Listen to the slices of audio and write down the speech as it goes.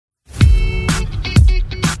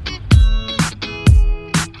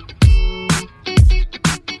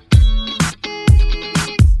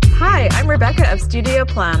Studio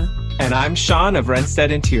Plum. And I'm Sean of Renstead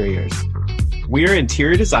Interiors. We're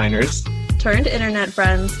interior designers turned internet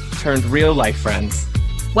friends turned real life friends.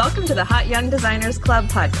 Welcome to the Hot Young Designers Club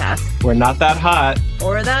podcast. We're not that hot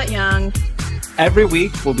or that young. Every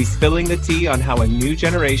week, we'll be spilling the tea on how a new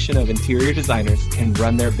generation of interior designers can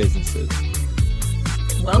run their businesses.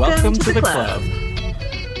 Welcome to the club.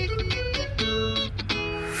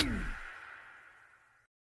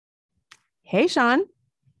 Hey, Sean.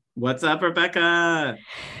 What's up, Rebecca?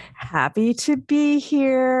 Happy to be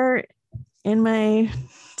here in my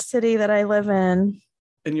city that I live in.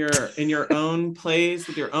 In your own place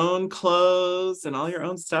with your own clothes and all your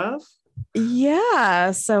own stuff?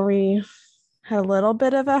 Yeah. So we had a little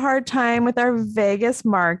bit of a hard time with our Vegas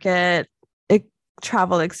market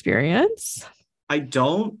travel experience.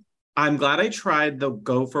 I'm glad I tried the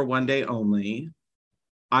go for one day only.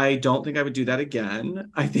 I don't think I would do that again.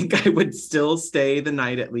 I think I would still stay the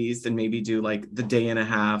night at least and maybe do like the day and a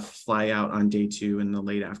half, fly out on day 2 in the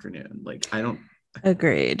late afternoon.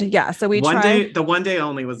 Agreed. Yeah. So the one day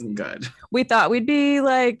only wasn't good. We thought we'd be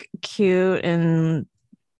like cute and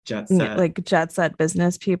jet set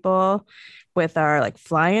business people with our like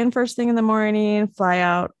fly in first thing in the morning, fly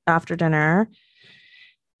out after dinner.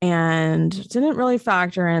 And didn't really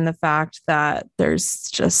factor in the fact that there's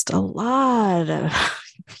just a lot of,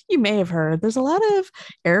 you may have heard, there's a lot of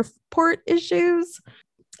airport issues.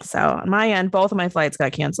 So on my end, both of my flights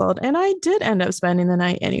got canceled and I did end up spending the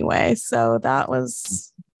night anyway. So that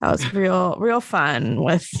was real fun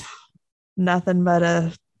with nothing but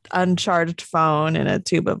a uncharged phone and a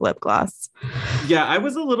tube of lip gloss. Yeah, I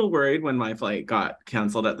was a little worried when my flight got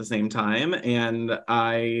canceled at the same time. And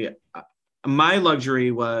my luxury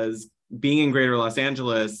was being in Greater Los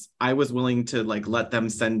Angeles. I was willing to like let them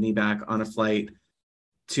send me back on a flight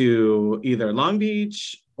to either Long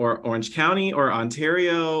Beach or Orange County or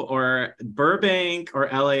Ontario or Burbank or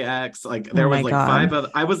LAX. Like there was like God. 5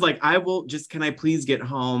 of, I was like, can I please get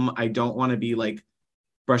home? I don't want to be like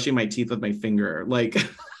brushing my teeth with my finger. Like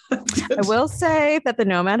I will say that the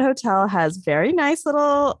Nomad Hotel has very nice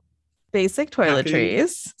little basic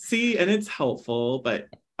toiletries. See, and it's helpful, but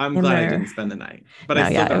I'm glad I didn't spend the night. But I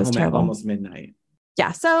still got home at almost midnight.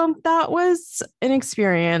 Yeah, so that was an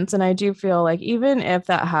experience. And I do feel like even if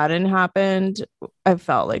that hadn't happened, I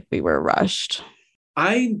felt like we were rushed.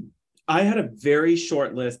 I had a very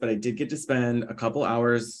short list, but I did get to spend a couple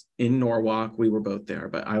hours in Norwalk. We were both there,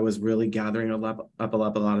 but I was really gathering up a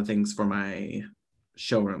lot of things for my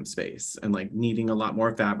showroom space and like needing a lot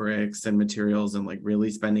more fabrics and materials and like really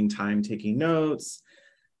spending time taking notes.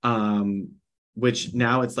 Which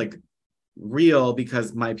now it's like real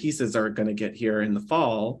because my pieces are going to get here in the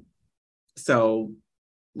fall. So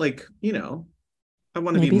like, I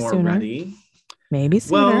want to be more sooner. Ready. Maybe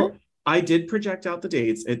sooner. Well, I did project out the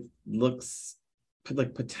dates. It looks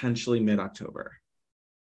like potentially mid-October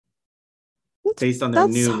based on their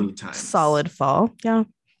new lead time. Solid fall. Yeah.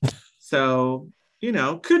 So,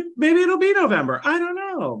 maybe it'll be November. I don't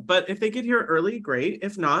know. But if they get here early, great.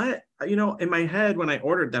 If not, in my head, when I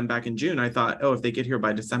ordered them back in June, I thought, if they get here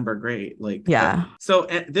by December, great. Like, yeah. So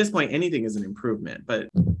at this point, anything is an improvement, but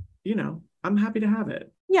I'm happy to have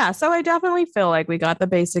it. Yeah. So I definitely feel like we got the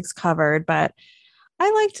basics covered, but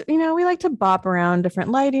I liked, we like to bop around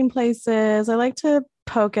different lighting places. I like to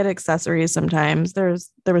poke at accessories sometimes. There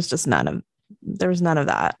was none of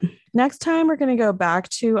that. Next time we're going to go back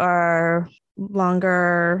to our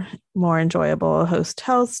longer, more enjoyable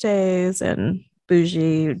hotel stays and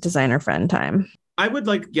bougie designer friend time. I would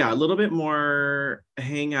like, a little bit more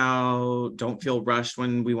hang out, don't feel rushed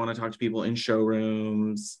when we want to talk to people in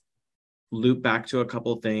showrooms, loop back to a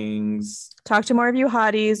couple things. Talk to more of you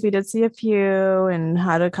hotties. We did see a few and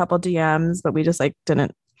had a couple DMs, but we just we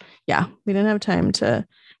didn't have time to,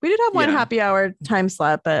 we did have one happy hour time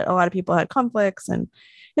slot, but a lot of people had conflicts and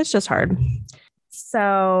it's just hard.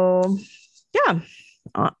 So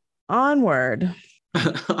onward.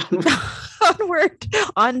 Onward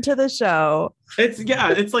onto the show.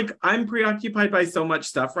 It's like I'm preoccupied by so much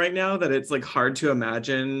stuff right now that it's like hard to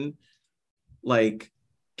imagine like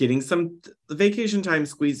getting some vacation time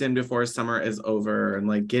squeezed in before summer is over and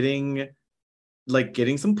like getting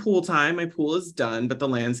some pool time. My pool is done, but the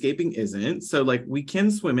landscaping isn't. So like we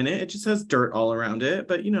can swim in it. It just has dirt all around it,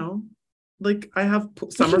 but like I have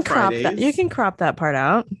summer Fridays. You can crop that part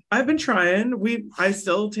out. I've been trying. I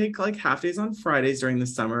still take like half days on Fridays during the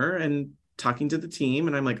summer and talking to the team.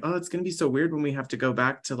 And I'm like, it's going to be so weird when we have to go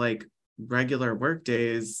back to like regular work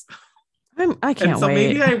days. I can't wait.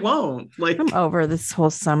 Maybe I won't. Like I'm over this whole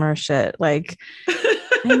summer shit. Like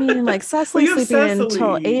I mean, like Cecily's sleeping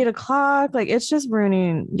until 8 o'clock. Like it's just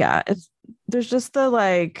ruining. Yeah, there's just the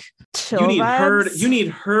like chill you need vibes. you need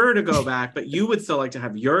her to go back, but you would still like to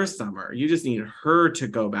have your summer. You just need her to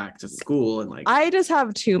go back to school and like I just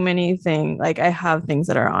have too many things. Like I have things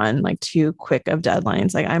that are on like too quick of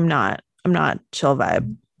deadlines. Like I'm not chill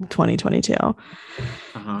vibe 2022.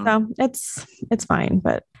 So it's fine.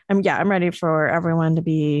 But I'm ready for everyone to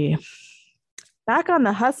be back on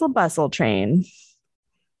the hustle bustle train.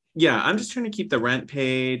 Yeah, I'm just trying to keep the rent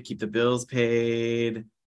paid, keep the bills paid,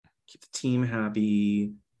 keep the team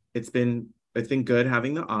happy. It's been good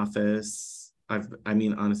having the office.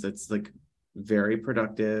 Honestly, it's like very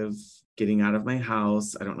productive getting out of my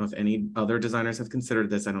house. I don't know if any other designers have considered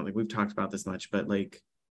this. I don't think we've talked about this much, but like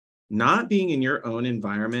not being in your own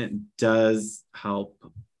environment does help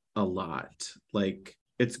a lot. Like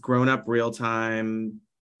it's grown up real time.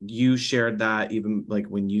 You shared that even like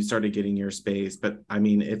when you started getting your space. But I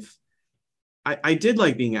mean, if I did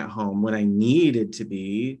like being at home when I needed to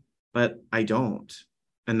be, but I don't.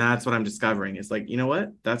 And that's what I'm discovering. It's like, you know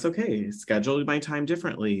what? That's okay. Schedule my time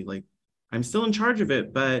differently. Like I'm still in charge of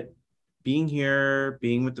it, but being here,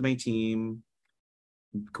 being with my team,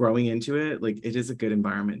 growing into it, like it is a good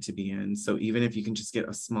environment to be in. So even if you can just get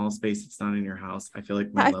a small space that's not in your house, I feel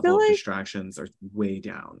like my level of distractions are way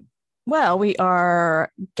down. Well, we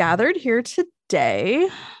are gathered here today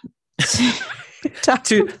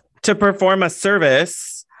to perform a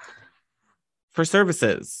service for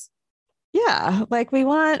services. Yeah, like we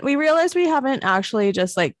realized we haven't actually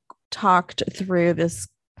just like talked through this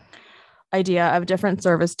idea of different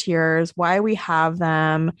service tiers, why we have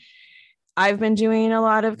them. I've been doing a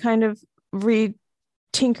lot of kind of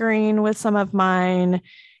re-tinkering with some of mine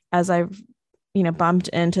as I've, bumped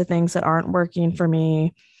into things that aren't working for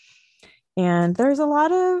me. And there's a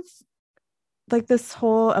lot of like this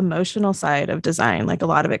whole emotional side of design. Like a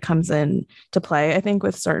lot of it comes in to play, I think,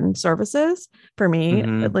 with certain services for me,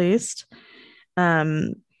 at least.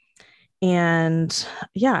 And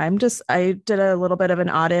yeah, I did a little bit of an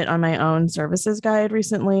audit on my own services guide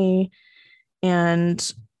recently.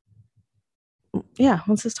 And yeah,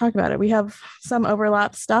 let's just talk about it. We have some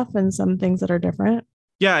overlap stuff and some things that are different.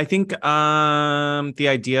 Yeah, I think the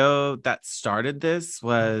idea that started this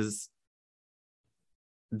was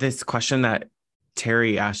this question that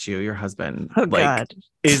Terry asked you, your husband. Oh, like, God.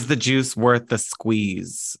 Is the juice worth the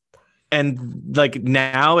squeeze? And like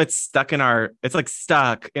now it's stuck in our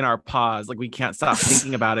pause. Like we can't stop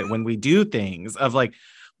thinking about it when we do things of like,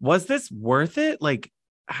 was this worth it? Like,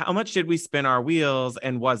 how much did we spin our wheels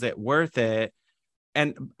and was it worth it?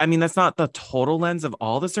 And I mean, that's not the total lens of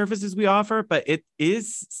all the services we offer, but it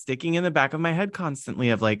is sticking in the back of my head constantly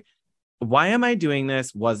of like, why am I doing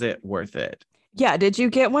this? Was it worth it? Yeah. Did you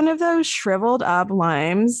get one of those shriveled up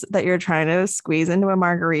limes that you're trying to squeeze into a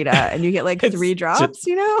margarita and you get like 3 drops,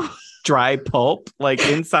 Dry pulp like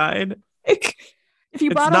inside? If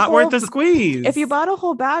you bought not worth the squeeze. If you bought a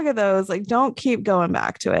whole bag of those, like don't keep going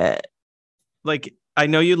back to it. Like, I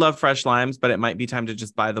know you love fresh limes, but it might be time to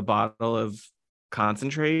just buy the bottle of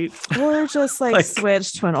concentrate. Or just like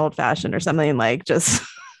switch to an old fashioned or something, like just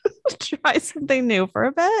try something new for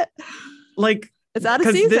a bit. Like it's out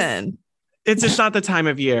of season. It's just not the time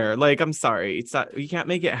of year. Like, I'm sorry. It's not, you can't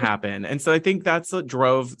make it happen. And so I think that's what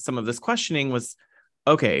drove some of this questioning was,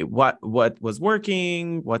 okay, what was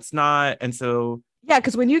working, what's not. And so, yeah,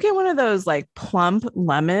 because when you get one of those like plump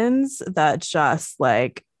lemons that just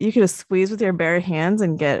like you can just squeeze with your bare hands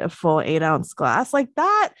and get a full 8-ounce glass, like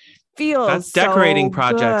that feels that's decorating so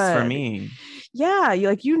projects good. For me. Yeah, you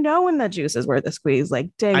when the juice is worth the squeeze.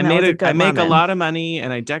 Like, dang, I make a lot of money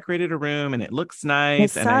and I decorated a room and it looks nice.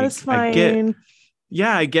 It's satisfying.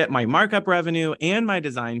 I get my markup revenue and my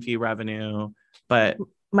design fee revenue, but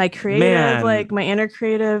my creative, like my inner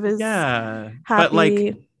creative is happy. But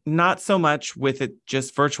like not so much with it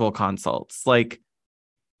just virtual consults. Like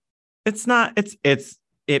it's not,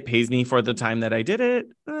 it pays me for the time that I did it.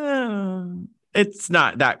 It's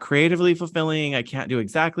not that creatively fulfilling. I can't do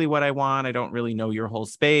exactly what I want. I don't really know your whole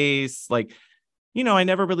space. Like, I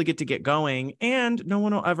never really get going and no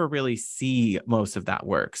one will ever really see most of that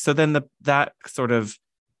work. So then that sort of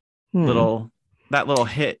little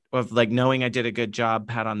hit of like knowing I did a good job,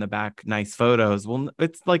 pat on the back, nice photos, well,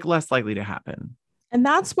 it's like less likely to happen. And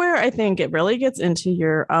that's where I think it really gets into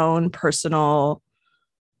your own personal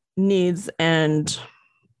needs and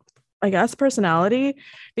I guess personality,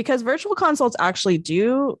 because virtual consults actually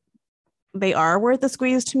they are worth the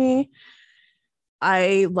squeeze to me.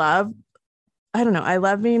 I love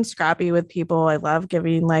being scrappy with people. I love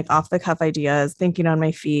giving like off the cuff ideas, thinking on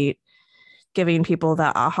my feet, giving people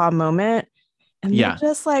that aha moment. And they're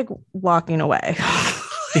just like walking away.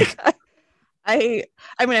 I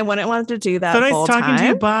mean, I wouldn't want to do that So nice full talking to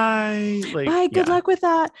you. time. Bye. Like, Bye. Good yeah. luck with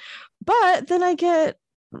that. But then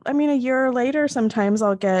I mean, a year later, sometimes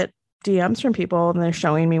I'll get DMs from people and they're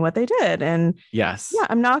showing me what they did. And yeah, Yes.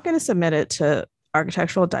 I'm not going to submit it to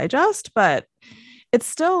Architectural Digest, but it's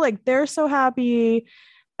still like they're so happy.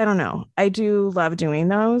 I don't know. I do love doing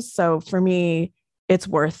those. So for me, it's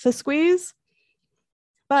worth the squeeze,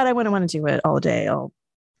 but I wouldn't want to do it all day, all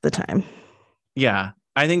the time. Yeah.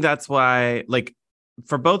 I think that's why, like,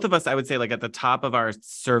 for both of us, I would say, like, at the top of our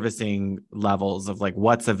servicing levels of like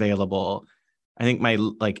what's available, I think my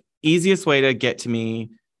like easiest way to get to me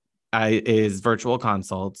is virtual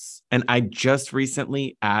consults. And I just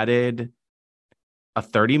recently added a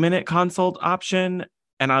 30-minute consult option.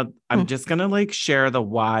 And I'm Hmm. just going to like share the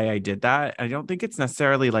why I did that. I don't think it's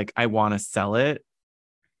necessarily like I want to sell it.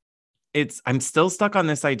 I'm still stuck on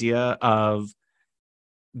this idea of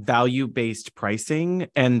value-based pricing,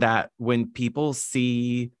 and that when people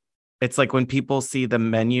see, it's like when people see the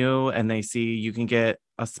menu and they see you can get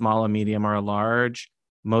a small, a medium, or a large,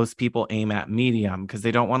 most people aim at medium because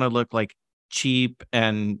they don't want to look like cheap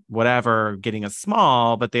and whatever getting a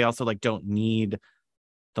small, but they also like don't need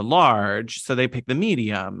the large, so they pick the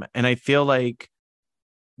medium. And I feel like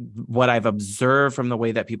what I've observed from the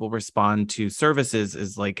way that people respond to services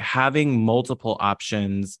is like having multiple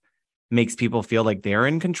options makes people feel like they're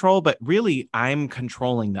in control, but really I'm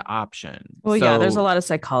controlling the option. Well, yeah, there's a So lot of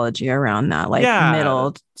psychology around that, like yeah, middle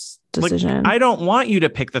like decision. I don't want you to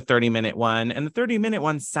pick the 30-minute one. And the 30-minute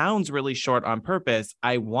one sounds really short on purpose.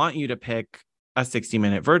 I want you to pick a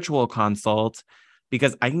 60-minute virtual consult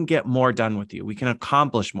because I can get more done with you. We can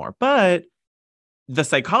accomplish more. But the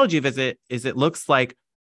psychology of it is it looks like,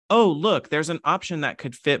 oh, look, there's an option that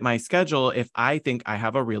could fit my schedule. If I think I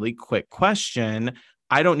have a really quick question,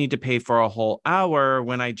 I don't need to pay for a whole hour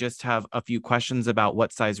when I just have a few questions about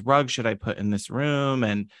what size rug should I put in this room,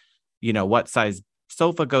 and, what size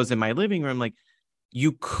sofa goes in my living room. Like,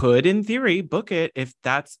 you could, in theory, book it if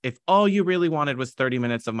all you really wanted was 30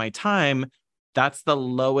 minutes of my time. That's the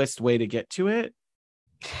lowest way to get to it.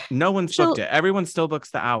 No one's booked She'll, it. Everyone still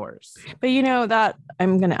books the hours. but that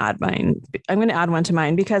I'm going to add mine. I'm going to add one to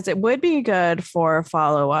mine because it would be good for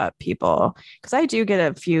follow up people. Because I do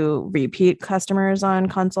get a few repeat customers on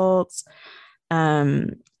consults.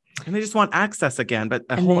 Um, And they just want access again, but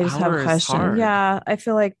a and whole they just have hour is questions. hard. Yeah, I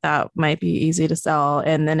feel like that might be easy to sell.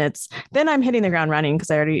 And then I'm hitting the ground running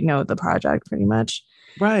because I already know the project pretty much.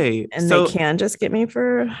 Right. And they So can just get me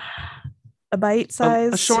for a bite a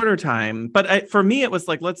sized. shorter time. But for me, it was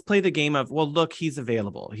like, let's play the game of, well, look, he's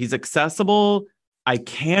available. He's accessible. I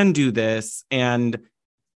can do this. And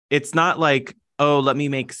it's not like, oh, let me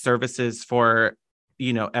make services for,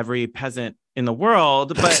 every peasant in the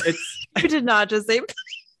world. But You did not just say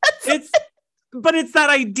it's, but it's that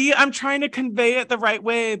idea. I'm trying to convey it the right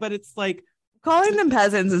way, but it's like, calling them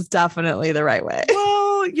peasants is definitely the right way.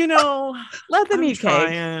 well, Let them I'm eat cake.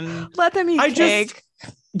 trying. Let them eat I just, cake.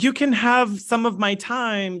 you can have some of my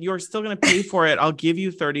time. You're still going to pay for it. I'll give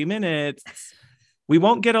you 30 minutes. We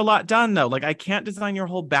won't get a lot done, though. Like, I can't design your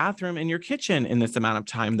whole bathroom and your kitchen in this amount of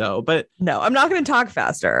time, though. But No, I'm not going to talk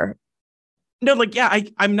faster. no, like, yeah,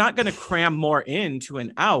 I'm not going to cram more into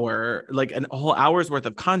an hour, like a whole hour's worth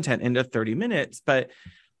of content into 30 minutes. But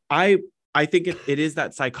I think it is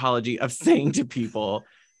that psychology of saying to people,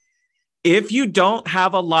 if you don't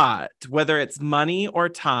have a lot, whether it's money or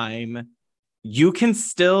time,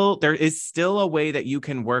 there is still a way that you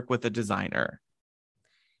can work with a designer.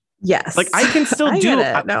 Yes. Like, I can still I do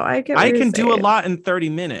get it. No, I get what I you're can do a saying. lot in 30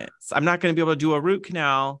 minutes. I'm not going to be able to do a root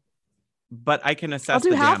canal, but I can I'll assess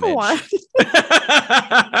do the half of one. damage.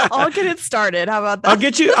 I'll get it started. How about that?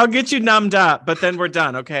 I'll get you numbed up, but then we're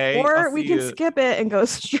done, okay? I'll Or see we can you. skip it and go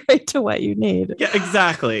straight to what you need. Yeah,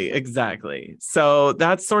 exactly. So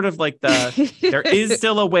that's sort of like there is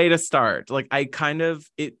still a way to start. Like, I kind of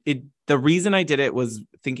the reason I did it was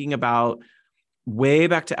thinking about way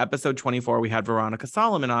back to episode 24, we had Veronica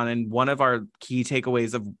Solomon on, and one of our key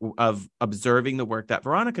takeaways of observing the work that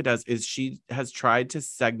Veronica does is she has tried to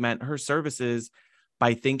segment her services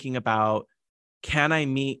by thinking about, can I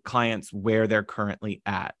meet clients where they're currently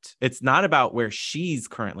at? It's not about where she's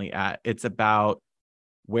currently at. It's about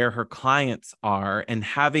where her clients are, and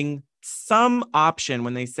having some option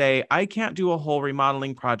when they say, I can't do a whole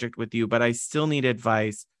remodeling project with you, but I still need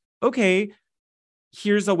advice. Okay,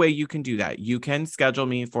 here's a way you can do that. You can schedule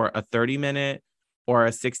me for a 30-minute or a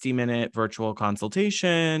 60-minute virtual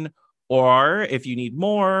consultation. Or if you need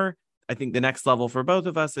more, I think the next level for both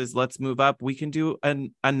of us is, let's move up. We can do a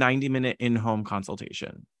 90-minute in-home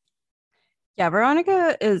consultation. Yeah,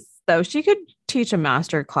 Veronica is though she could teach a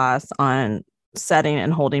master class on setting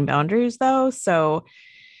and holding boundaries though. So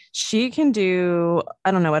she can do,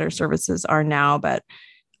 I don't know what her services are now, but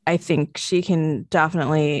I think she can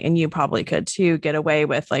definitely, and you probably could too, get away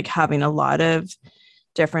with like having a lot of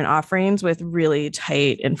different offerings with really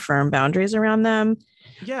tight and firm boundaries around them.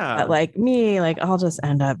 But Yeah. like me, like I'll just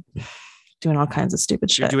end up doing all kinds of stupid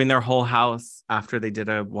You're shit. doing their whole house after they did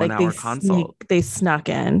a one Like hour consult. they snuck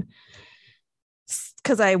in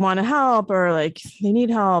because I want to help or like they need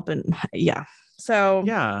help. And yeah. So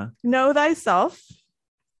Yeah. know thyself.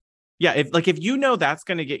 Yeah. If you know that's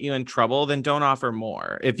going to get you in trouble, then don't offer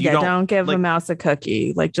more. If you Yeah, don't don't give a like, mouse a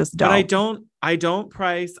cookie. Like just but don't. I don't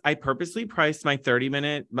price, I purposely price my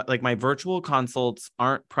 30-minute, like my virtual consults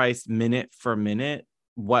aren't priced minute for minute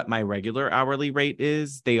what my regular hourly rate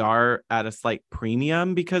is. They are at a slight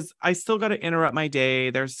premium because I still got to interrupt my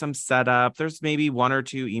day. There's some setup. There's maybe one or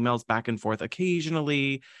two emails back and forth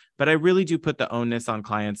occasionally, but I really do put the onus on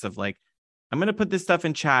clients of like, I'm going to put this stuff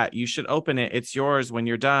in chat. You should open it. It's yours when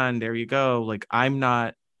you're done. There you go. Like I'm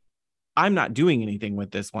not doing anything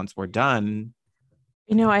with this once we're done.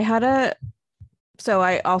 You know, so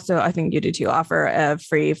I also, I think you do too, offer a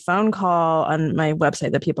free phone call on my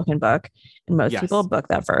website that people can book. And most people Yes. book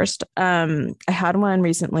that first. I had one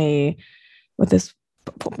recently with this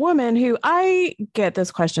woman who I get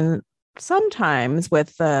this question sometimes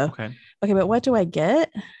with the, Okay. okay, but what do I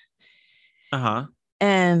get? Uh-huh.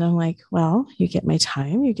 And I'm like, well, you get my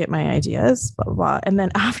time, you get my ideas, blah, blah, blah. And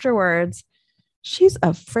then afterwards, she's a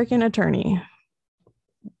freaking attorney.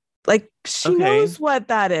 Like she Okay. knows what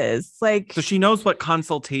that is. Like, So she knows what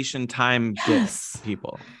consultation time gets yes,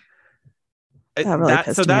 people. that really That so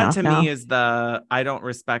pissed me that off to me now. is the I don't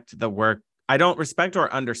respect the work. I don't respect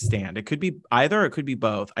or understand. It could be either, it could be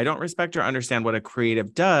both. I don't respect or understand what a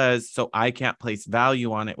creative does, so I can't place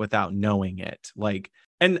value on it without knowing it. Like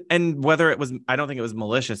and whether it was, I don't think it was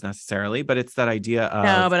malicious necessarily, but it's that idea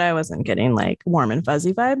No, of, but I wasn't getting like warm and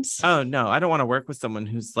fuzzy vibes. oh no, I don't want to work with someone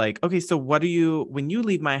who's like, okay, so what do you, when you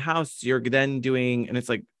leave my house, you're then doing, and it's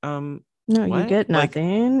like, No, you what? get Like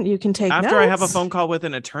nothing. You can take after I have a notes. phone call with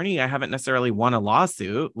an attorney, I haven't necessarily won a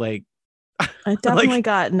lawsuit. Like, I definitely like,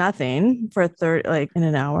 got nothing for like in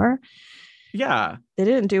an hour. yeah, They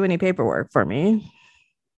didn't do any paperwork for me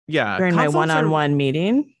yeah. during my one-on-one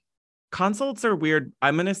meeting. Consults are weird.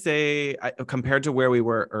 I'm gonna say compared to where we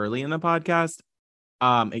were early in the podcast,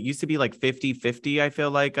 it used to be like 50-50, I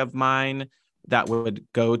feel like, of mine that would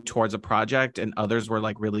go towards a project and others were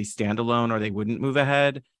like really standalone or they wouldn't move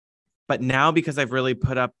ahead. But now, because I've really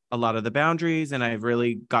put up a lot of the boundaries and I've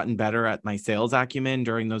really gotten better at my sales acumen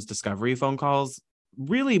during those discovery phone calls,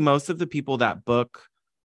 really most of the people that book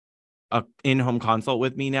a in-home consult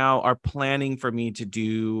with me now are planning for me to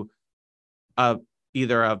do a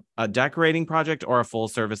either a decorating project or a full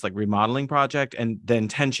service like remodeling project. And the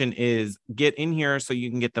intention is get in here so you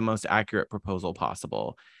can get the most accurate proposal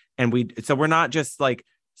possible. And we're not just like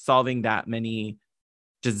solving that many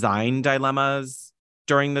design dilemmas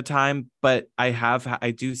during the time, but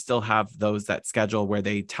I do still have those that schedule where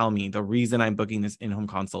they tell me the reason I'm booking this in-home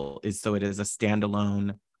consult is so it is a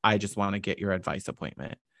standalone, I just want to get your advice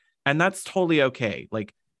appointment. And that's totally okay.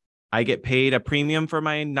 Like I get paid a premium for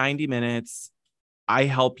my 90 minutes. I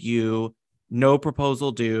help you, no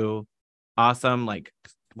proposal due. Awesome. Like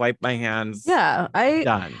wipe my hands, Yeah,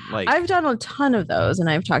 done. Like, I've done a ton of those and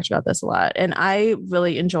I've talked about this a lot and I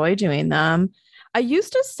really enjoy doing them. I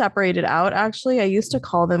used to separate it out actually. I used to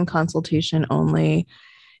call them consultation only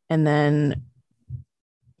and then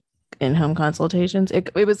in-home consultations.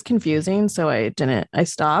 It was confusing, so I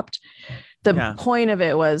stopped. The yeah. point of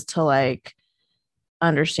it was to like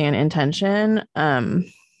understand intention.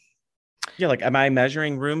 Yeah, like, am I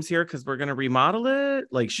measuring rooms here because we're gonna remodel it?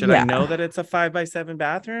 Like, should I know Yeah. that it's a 5x7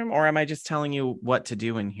 bathroom, or am I just telling you what to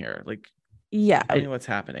do in here? Like, Yeah. tell me what's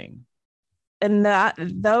happening. And that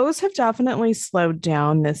those have definitely slowed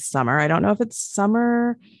down this summer. I don't know if it's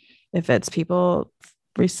summer, if it's people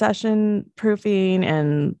recession proofing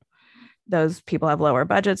and those people have lower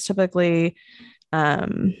budgets typically.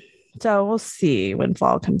 So we'll see when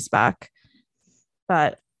fall comes back.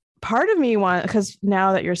 But part of me want because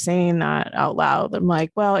now that you're saying that out loud, I'm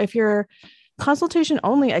like, well, if you're consultation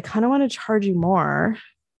only, I kind of want to charge you more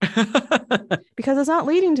because it's not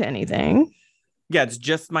leading to anything. Yeah, it's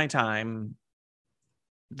just my time.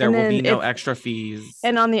 There And will then be no if extra fees.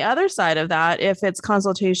 and on the other side of that, if it's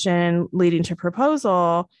consultation leading to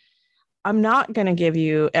proposal, I'm not going to give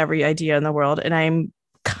you every idea in the world. And I'm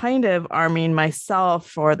kind of arming myself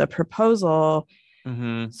for the proposal.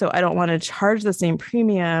 Mm-hmm. So I don't want to charge the same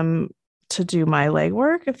premium to do my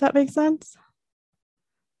legwork, if that makes sense.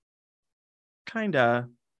 Kinda.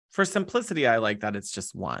 for simplicity, I like that it's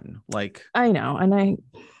just one. Like, I know. And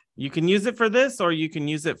you can use it for this or you can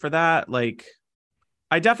use it for that. Like,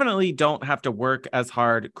 I definitely don't have to work as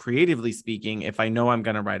hard, creatively speaking, if I know I'm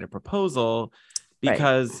going to write a proposal, right.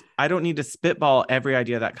 because I don't need to spitball every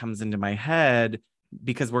idea that comes into my head,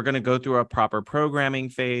 because we're going to go through a proper programming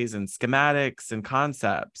phase and schematics and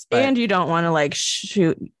concepts. But And you don't want to like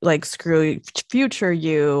screw future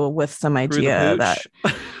you with some screw the idea that,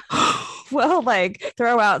 pooch. well, like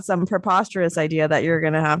throw out some preposterous idea that you're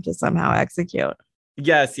going to have to somehow execute.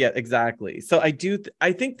 Yes, yeah, exactly. So I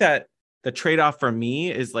think that the trade-off for me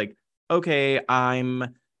is like, okay,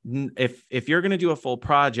 if you're going to do a full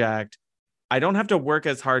project, I don't have to work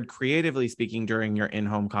as hard creatively speaking during your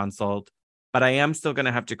in-home consult, but I am still going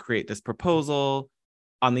to have to create this proposal.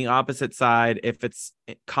 On the opposite side, if it's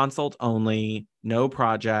consult only, no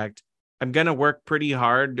project, I'm going to work pretty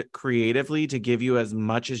hard creatively to give you as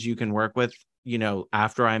much as you can work with,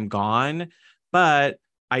 after I'm gone. But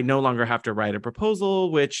I no longer have to write a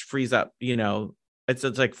proposal, which frees up, it's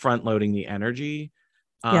like front loading the energy.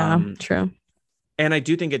 Yeah, true. And I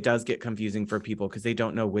do think it does get confusing for people because they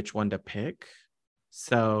don't know which one to pick.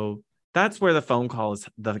 So that's where the phone call is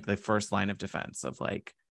the first line of defense of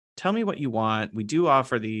like, tell me what you want. We do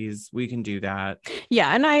offer these. We can do that.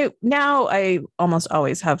 Yeah. And I almost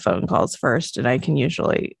always have phone calls first, and I can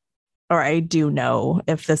usually, or I do know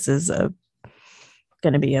if this is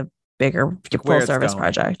going to be a bigger full service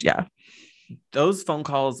project. Yeah. Those phone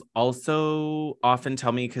calls also often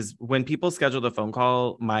tell me, because when people schedule the phone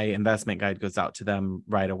call, my investment guide goes out to them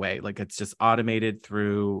right away. Like it's just automated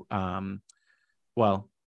through,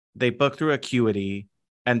 they book through Acuity,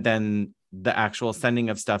 and then the actual sending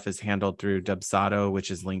of stuff is handled through Dubsado,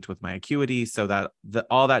 which is linked with my Acuity, so that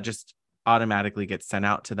all that just automatically gets sent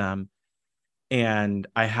out to them. And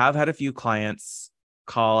I have had a few clients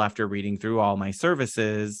call after reading through all my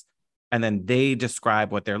services, and then they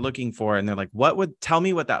describe what they're looking for, and they're like, tell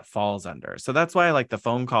me what that falls under. So that's why I like the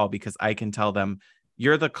phone call, because I can tell them,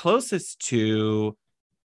 you're the closest to,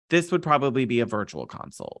 this would probably be a virtual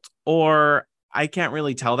consult. Or I can't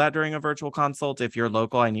really tell that during a virtual consult. If you're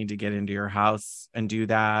local, I need to get into your house and do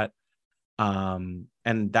that. And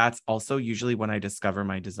that's also usually when I discover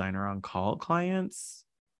my designer on call clients,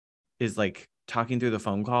 is like talking through the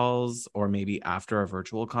phone calls, or maybe after a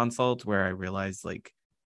virtual consult, where I realize like,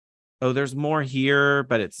 oh, there's more here,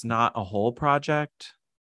 but it's not a whole project.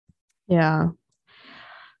 Yeah.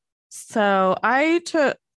 So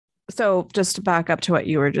just to back up to what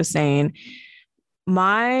you were just saying,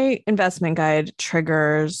 my investment guide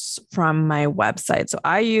triggers from my website. So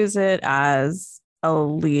I use it as a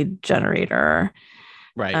lead generator.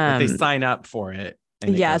 Right. Like they sign up for it.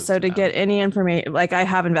 Yeah. So to get any information, like I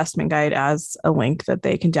have investment guide as a link that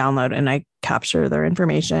they can download, and I capture their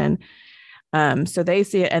information. So they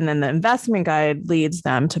see it, and then the investment guide leads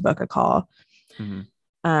them to book a call.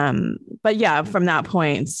 Mm-hmm. But yeah, from that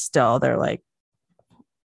point, still they're like,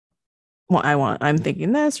 well, I'm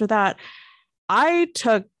thinking this or that. I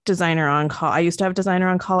took designer on call. I used to have designer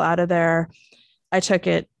on call out of there. I took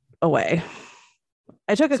it away.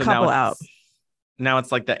 I took a couple out. Now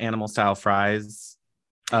it's like the animal style fries.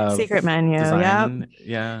 Secret menu. Design.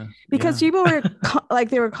 Yeah. Because people were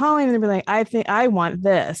they were calling and they'd be like, I think I want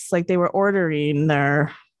this. Like they were ordering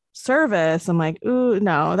their service. I'm like, ooh,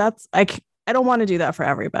 no, I don't want to do that for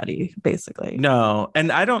everybody, basically. No.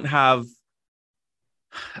 And I don't have,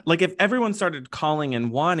 like, if everyone started calling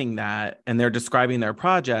and wanting that, and they're describing their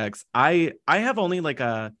projects, I have only like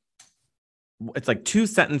it's like 2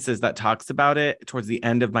 sentences that talks about it towards the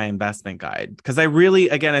end of my investment guide. Because I really,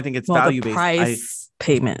 again, I think it's value-based. Price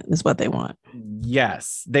payment is what they want.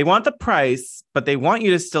 Yes. They want the price, but they want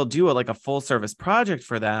you to still do a full service project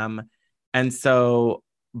for them. And so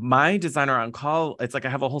my designer on call, it's like I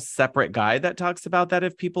have a whole separate guide that talks about that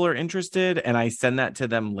if people are interested, and I send that to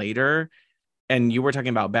them later. And you were talking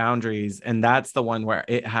about boundaries, and that's the one where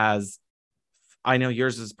it has, I know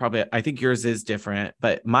yours is I think yours is different,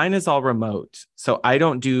 but mine is all remote. So I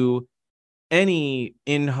don't do any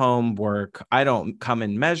in-home work. I don't come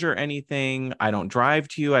and measure anything. I don't drive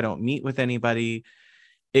to you. I don't meet with anybody.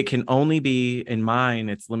 It can only be, in mine,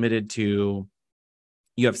 it's limited to,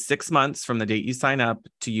 you have 6 months from the date you sign up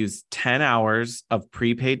to use 10 hours of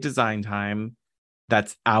prepaid design time.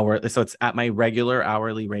 That's hourly. So it's at my regular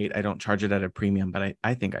hourly rate. I don't charge it at a premium, but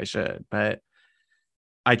I think I should. But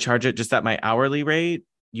I charge it just at my hourly rate.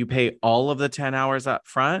 You pay all of the 10 hours up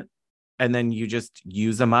front, and then you just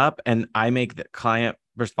use them up. And I make the client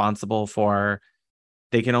responsible for,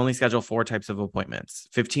 they can only schedule 4 types of appointments: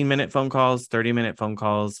 15-minute phone calls, 30-minute phone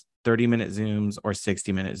calls, 30-minute Zooms, or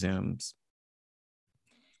 60-minute Zooms.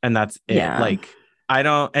 And that's it. Yeah. Like, I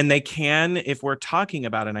don't, and they can, if we're talking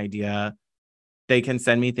about an idea, they can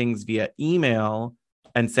send me things via email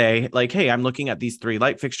and say like, hey, I'm looking at these 3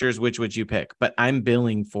 light fixtures. Which would you pick? But I'm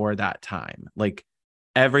billing for that time. Like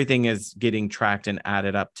everything is getting tracked and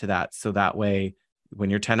added up to that. So that way, when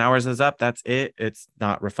your 10 hours is up, that's it. It's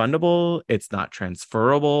not refundable. It's not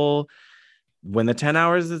transferable. When the 10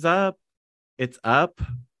 hours is up, it's up.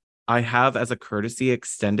 I have, as a courtesy,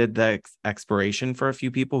 extended the expiration for a few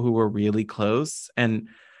people who were really close. And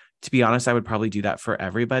to be honest, I would probably do that for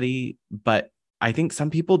everybody. But I think some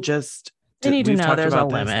people just, they need to know there's a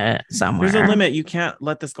limit somewhere. There's a limit. You can't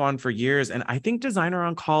let this go on for years. And I think Designer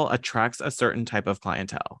on Call attracts a certain type of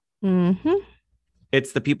clientele. Mm-hmm.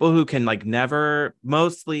 It's the people who can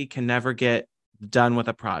mostly can never get done with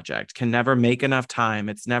a project, can never make enough time.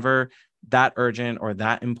 It's never that urgent or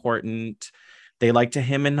that important. They like to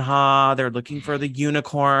hem and haw. They're looking for the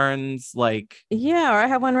unicorns. Like, yeah, or I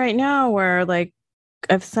have one right now where like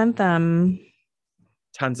I've sent them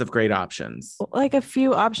tons of great options, like a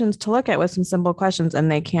few options to look at with some simple questions,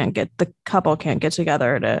 and the couple can't get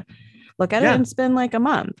together to look at it, and it's been like a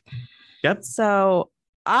month. Yep. So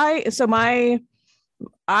I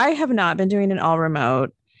have not been doing it all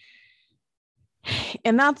remote,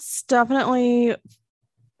 and that's definitely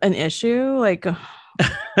an issue. Like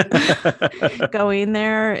going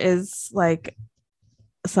there is like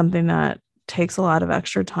something that takes a lot of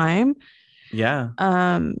extra time. Yeah.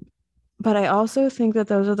 But I also think that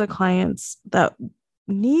those are the clients that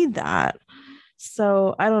need that.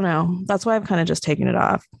 So I don't know. That's why I've kind of just taken it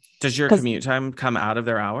off. Does your commute time come out of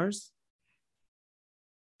their hours?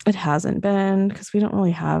 It hasn't been, because we don't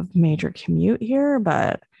really have major commute here,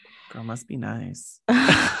 but girl, must be nice.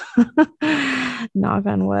 Knock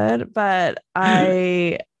on wood. But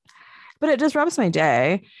it disrupts my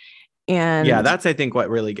day. And yeah, that's, I think, what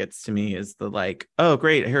really gets to me is the like, oh,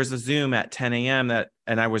 great, here's a Zoom at 10 a.m.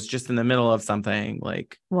 and I was just in the middle of something.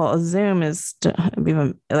 Like, well, a Zoom is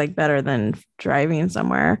even like better than driving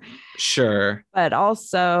somewhere. Sure. But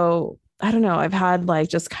also, I don't know, I've had like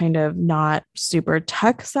just kind of not super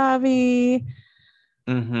tech savvy.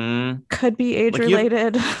 Mm-hmm. Could be age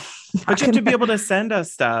related. But you have to be able to send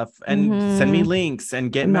us stuff and send me links and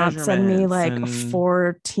get measurements. Not send me like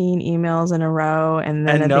 14 emails in a row and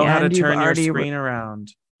then know how to turn your screen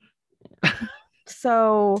around.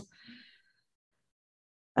 So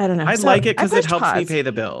I don't know. I like it because it helps me pay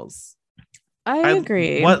the bills. I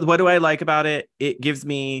agree. What do I like about it? It gives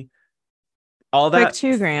me all that like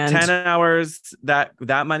 $2,000. 10 hours that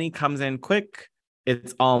money comes in quick.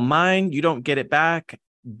 It's all mine. You don't get it back.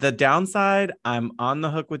 The downside, I'm on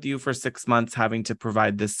the hook with you for 6 months having to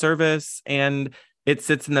provide this service. And it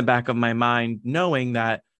sits in the back of my mind knowing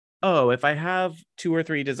that, oh, if I have 2 or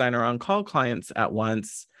 3 Designer on Call clients at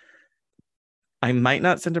once, I might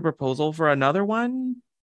not send a proposal for another one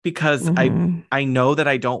because I know that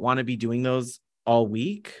I don't want to be doing those all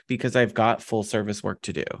week because I've got full service work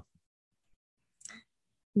to do.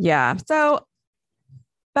 Yeah. So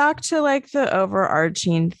back to like the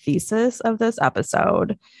overarching thesis of this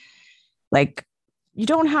episode, like you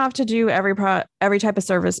don't have to do every type of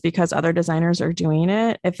service because other designers are doing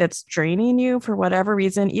it. If it's draining you for whatever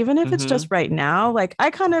reason, even if it's just right now, like I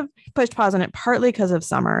kind of pushed pause on it partly because of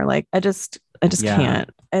summer. Like I just can't.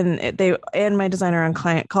 And my Designer on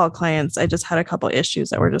Call clients, I just had a couple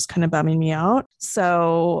issues that were just kind of bumming me out.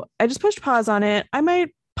 So I just pushed pause on it. I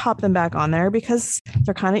might pop them back on there because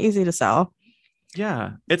they're kind of easy to sell.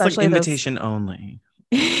 Yeah. It's especially like invitation only.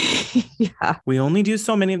 Yeah. We only do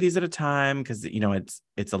so many of these at a time because, you know,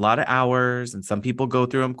 it's a lot of hours and some people go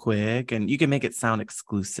through them quick and you can make it sound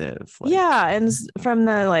exclusive. Like, yeah. And from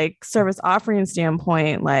the like service offering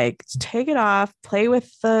standpoint, like take it off, play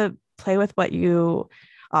with what you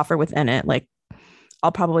offer within it. Like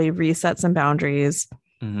I'll probably reset some boundaries.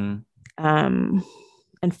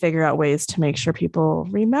 And figure out ways to make sure people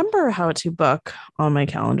remember how to book on my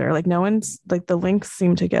calendar. Like no one's like the links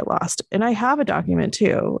seem to get lost. And I have a document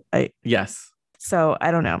too. Yes. So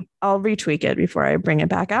I don't know. I'll retweak it before I bring it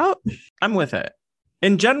back out. I'm with it.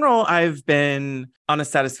 In general, I've been on a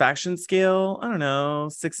satisfaction scale, I don't know,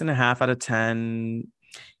 6.5 out of 10.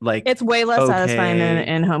 Like it's way less satisfying than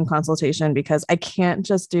in-home consultation because I can't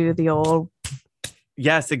just do the old.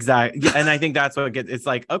 Yes, exactly. And I think that's what it's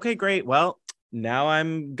like, okay, great. Well, now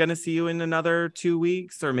I'm going to see you in another 2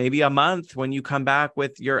 weeks or maybe a month when you come back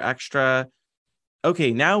with your extra.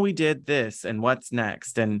 Okay, now we did this and what's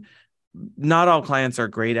next? And not all clients are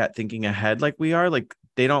great at thinking ahead like we are. Like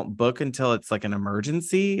they don't book until it's like an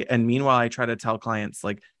emergency. And meanwhile, I try to tell clients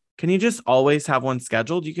like, can you just always have one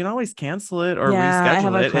scheduled? You can always cancel it or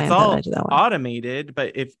reschedule it. It's all automated.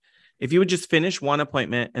 But if you would just finish one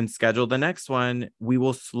appointment and schedule the next one, we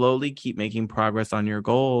will slowly keep making progress on your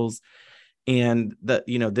goals. And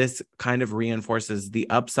this kind of reinforces the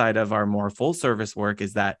upside of our more full service work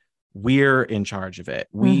is that we're in charge of it.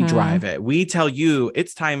 We drive it. We tell you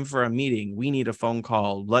it's time for a meeting. We need a phone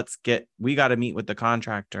call. We got to meet with the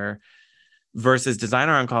contractor. Versus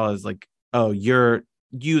designer on call is like, oh, you,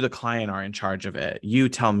 the client, are in charge of it. You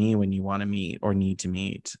tell me when you want to meet or need to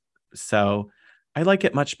meet. So I like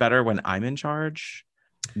it much better when I'm in charge.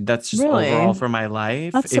 That's just overall for my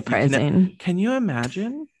life. That's surprising. Can you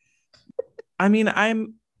imagine? I mean,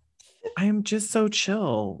 I'm just so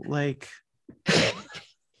chill. Like,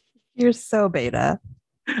 you're so beta.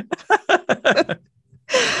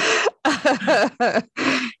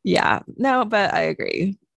 Yeah, no, but I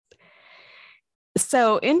agree.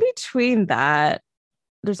 So in between that,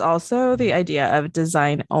 there's also the idea of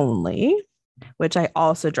design only, which I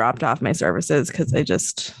also dropped off my services because I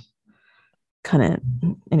just couldn't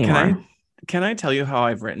anymore. Can I tell you how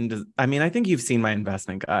I've written? I mean, I think you've seen my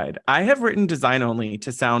investment guide. I have written design only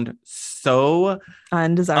to sound so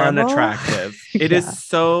undesirable, unattractive. It is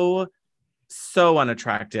so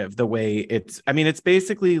unattractive the way it's. I mean, it's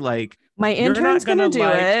basically like my intern's gonna do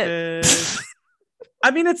it. This.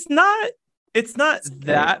 I mean, it's not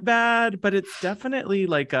that bad, but it's definitely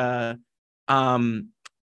like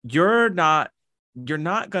you're not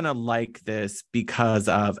gonna like this because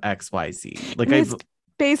of XYZ. Like it's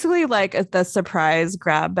basically like the surprise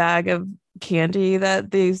grab bag of candy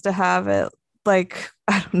that they used to have it. Like,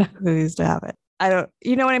 I don't know who used to have it.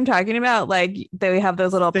 You know what I'm talking about? Like they have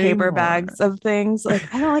those little paper bags of things. Like,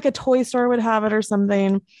 I don't know, like a toy store would have it or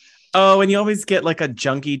something. Oh, and you always get like a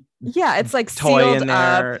junky it's like toy sealed in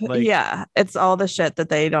there. up. Like, it's all the shit that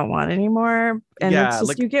they don't want anymore. And it's just,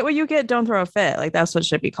 like, you get what you get, don't throw a fit. Like that's what it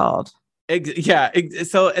should be called.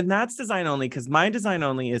 So, and that's design only, because my design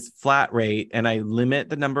only is flat rate, and I limit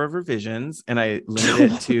the number of revisions, and I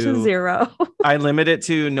limit it to 0. I limit it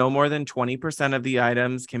to no more than 20% of the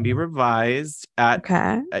items can be revised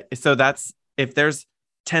so that's, if there's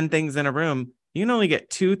 10 things in a room, you can only get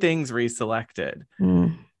 2 things reselected.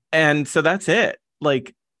 And so that's it.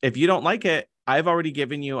 Like, if you don't like it, I've already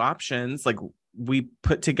given you options. Like, we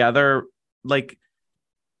put together, like,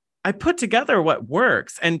 I put together what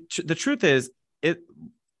works. And the truth is,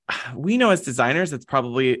 we know as designers, it's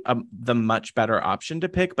probably the much better option to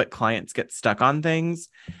pick, but clients get stuck on things.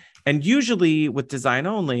 And usually with design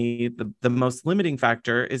only, the most limiting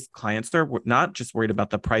factor is clients are not just worried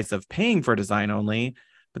about the price of paying for design only,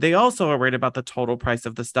 but they also are worried about the total price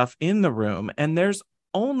of the stuff in the room. And there's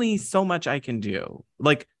only so much I can do.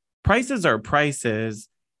 Like, prices are prices.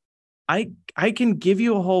 I can give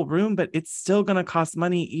you a whole room, but it's still going to cost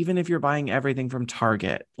money, even if you're buying everything from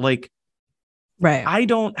Target. Like, right. I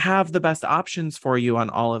don't have the best options for you on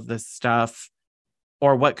all of this stuff,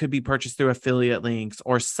 or what could be purchased through affiliate links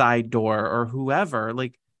or Side Door or whoever.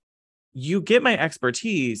 Like, you get my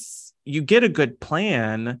expertise, you get a good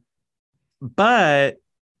plan, but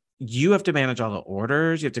you have to manage all the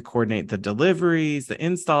orders. You have to coordinate the deliveries, the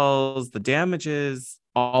installs, the damages,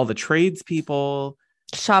 all the tradespeople.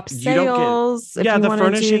 Shop sales. The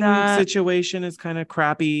furnishing situation is kind of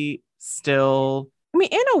crappy still. I mean,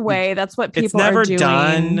 in a way, that's what people are doing.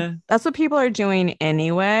 Done. That's what people are doing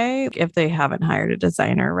anyway, if they haven't hired a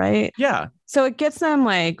designer, right? Yeah. So it gets them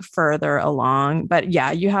like further along. But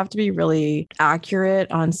yeah, you have to be really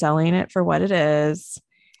accurate on selling it for what it is.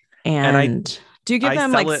 And do you give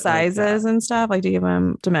them like sizes and stuff? Like, do you give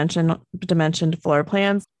them dimensioned floor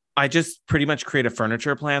plans? I just pretty much create a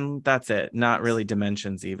furniture plan. That's it. Not really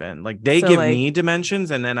dimensions even. Like, they give me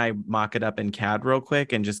dimensions, and then I mock it up in CAD real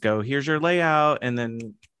quick and just go, here's your layout. And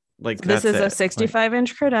then, like, this is a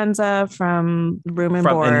 65-inch credenza from Room and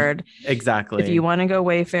Board. Exactly. If you want to go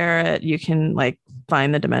Wayfair it, you can like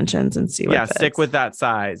find the dimensions and see what fits. Stick with that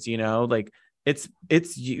size, like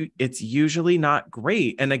it's usually not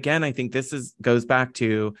great. And again, I think this goes back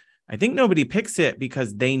to, I think nobody picks it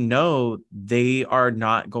because they know they are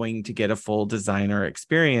not going to get a full designer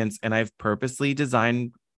experience. And I've purposely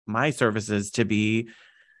designed my services to be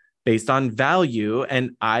based on value.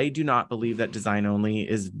 And I do not believe that design only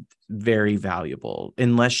is very valuable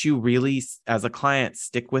unless you really, as a client,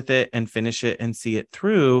 stick with it and finish it and see it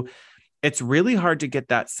through. It's really hard to get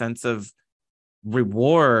that sense of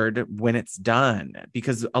reward when it's done,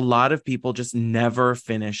 because a lot of people just never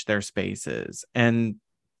finish their spaces. And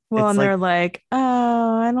they're like,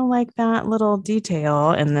 oh, I don't like that little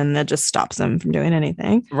detail. And then that just stops them from doing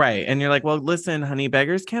anything. Right. And you're like, well, listen, honey,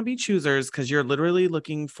 beggars can't be choosers, because you're literally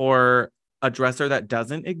looking for a dresser that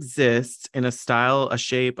doesn't exist in a style, a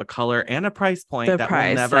shape, a color, and a price point The that price,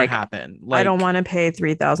 will never like, happen. I don't want to pay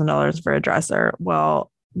 $3,000 for a dresser.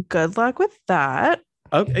 Well, good luck with that.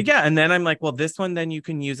 Okay, yeah. And then I'm like, well, this one, then you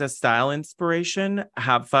can use as style inspiration,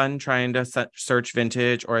 have fun trying to search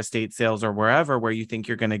vintage or estate sales or wherever where you think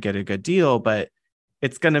you're going to get a good deal, but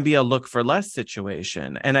it's going to be a look for less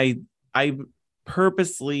situation. And I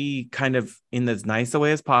purposely kind of in as nice a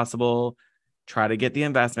way as possible, try to get the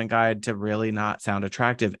investment guide to really not sound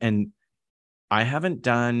attractive. And I haven't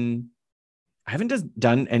just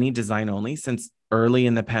done any design only since early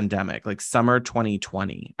in the pandemic, like summer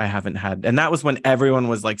 2020. I haven't had, and that was when everyone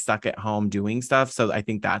was like stuck at home doing stuff. So I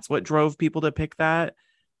think that's what drove people to pick that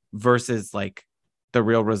versus like the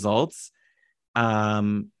real results.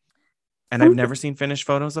 And I've never seen finished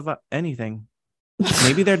photos of anything.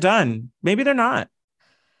 Maybe they're done. Maybe they're not.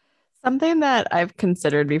 Something that I've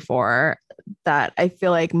considered before that I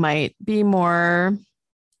feel like might be more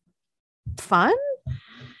fun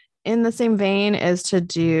in the same vein is to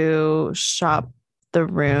do shop the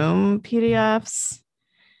room PDFs.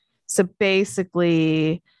 So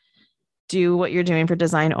basically do what you're doing for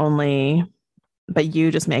design only, but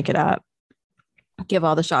you just make it up, give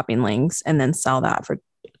all the shopping links, and then sell that for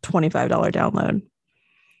 $25 download.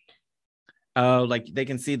 Oh, like they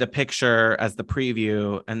can see the picture as the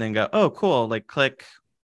preview and then go, oh, cool. Like click.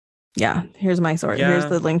 Yeah. Here's my source. Yeah. Here's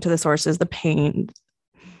the link to the sources, the paint,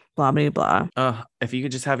 blah, blah, blah. If you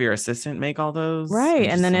could just have your assistant make all those. Right.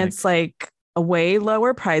 And then it's like a way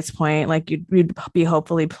lower price point. Like you'd be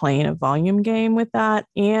hopefully playing a volume game with that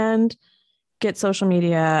and get social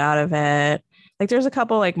media out of it. Like there's a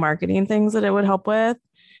couple like marketing things that it would help with.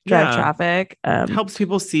 Drive traffic. Helps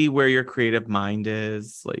people see where your creative mind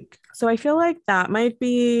is. Like, so I feel like that might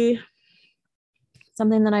be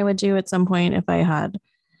something that I would do at some point if I had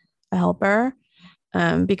a helper.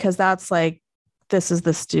 Because that's like, this is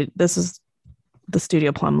the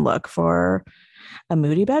Studio Plum look for a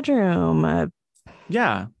moody bedroom,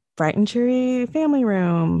 bright and cheery family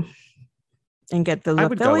room, and get the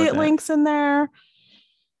affiliate links in there.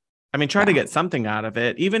 I mean, try to get something out of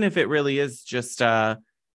it, even if it really is just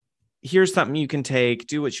here's something you can take,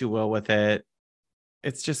 do what you will with it.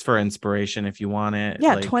 It's just for inspiration if you want it.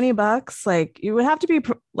 Yeah, like, $20. Like you would have to be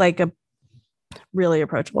like a really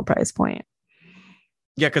approachable price point.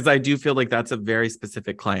 Yeah, because I do feel like that's a very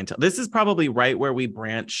specific clientele. This is probably right where we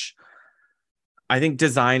branch. I think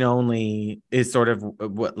design only is sort of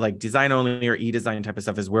what like design only or e-design type of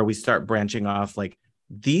stuff is where we start branching off. Like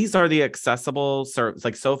these are the accessible. So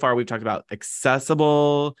like so far we've talked about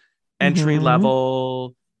accessible, entry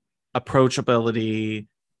level, approachability.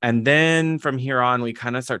 And then from here on, we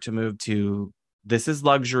kind of start to move to this is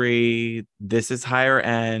luxury. This is higher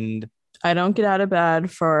end. I don't get out of bed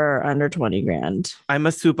for under 20 grand. I'm a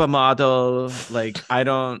supermodel. Like, I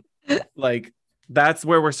don't like, that's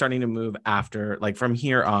where we're starting to move after, like from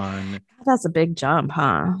here on. That's a big jump,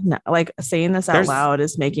 huh? No, like saying this out loud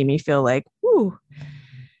is making me feel like, whoo.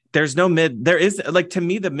 There's no mid. There is like, to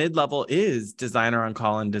me, the mid-level is designer on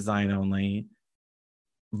call and design only.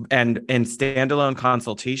 And standalone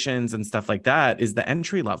consultations and stuff like that is the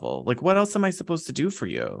entry level. Like, what else am I supposed to do for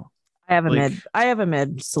you? I have a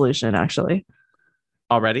mid solution actually.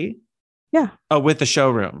 Already? Yeah. Oh, with the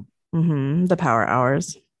showroom. The power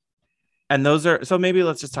hours. And those are, so maybe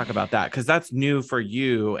let's just talk about that because that's new for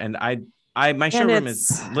you. And my showroom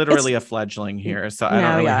is literally a fledgling here. So I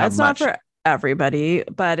don't really have it's much. Not for everybody,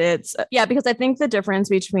 but it's, because I think the difference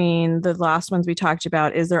between the last ones we talked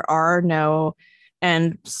about is there are no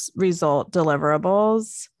end result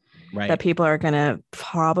deliverables that people are going to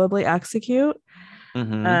probably execute.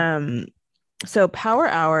 So power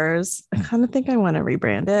hours, I kind of think I want to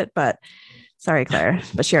rebrand it, but sorry, Claire,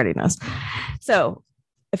 but she already knows. So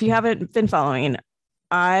if you haven't been following,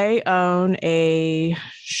 I own a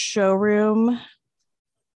showroom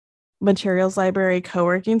materials library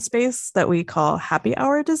co-working space that we call Happy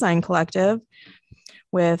Hour Design Collective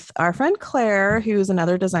with our friend Claire, who's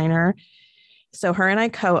another designer. So her and I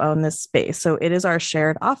co-own this space. So it is our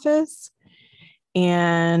shared office.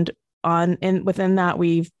 And within that,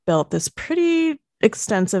 we've built this pretty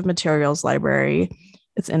extensive materials library.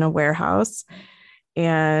 It's in a warehouse.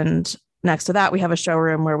 And next to that, we have a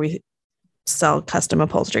showroom where we sell custom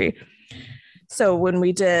upholstery. So when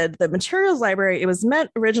we did the materials library, it was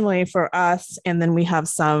meant originally for us. And then we have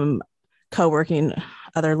some co-working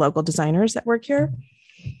other local designers that work here.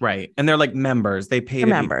 Right. And they're like members. They pay to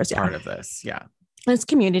members, be part of this. Yeah. It's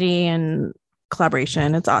community and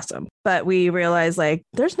collaboration. It's awesome. But we realized like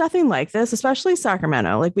there's nothing like this, especially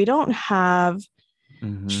Sacramento. Like we don't have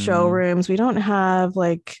showrooms. We don't have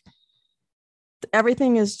like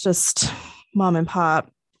everything is just mom and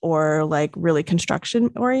pop or like really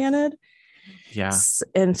construction oriented. Yeah.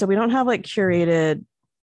 And so we don't have like curated,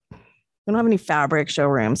 we don't have any fabric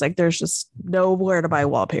showrooms. Like there's just nowhere to buy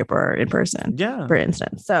wallpaper in person, Yeah. for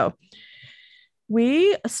instance. So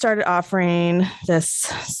we started offering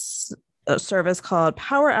this service called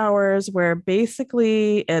Power Hours, where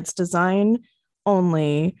basically it's design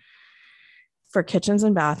only for kitchens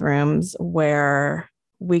and bathrooms, where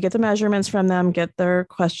we get the measurements from them, get their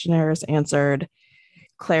questionnaires answered.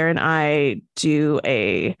 Claire and I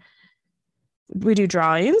we do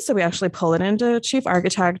drawings. So we actually pull it into Chief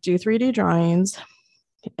Architect, do 3D drawings,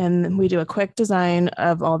 and we do a quick design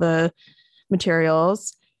of all the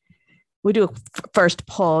materials. We do a first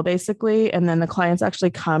pull basically, and then the clients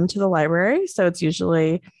actually come to the library. So it's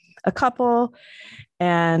usually a couple,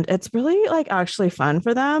 and it's really like actually fun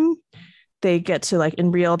for them. They get to like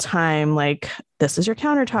in real time, like, this is your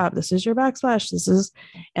countertop, this is your backsplash,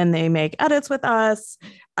 and they make edits with us.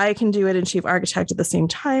 I can do it in Chief Architect at the same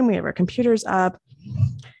time. We have our computers up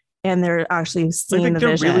and they're actually seeing the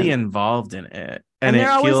vision. They're really involved in it. And they're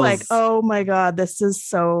always like, oh my God, this is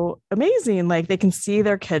so amazing. Like they can see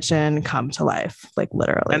their kitchen come to life, like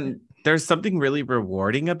literally. And there's something really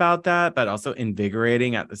rewarding about that, but also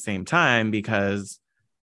invigorating at the same time, because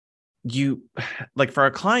you like for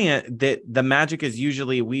a client that the magic is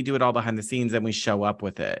usually we do it all behind the scenes and we show up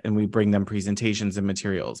with it and we bring them presentations and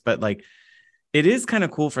materials. But like, it is kind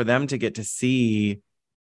of cool for them to get to see,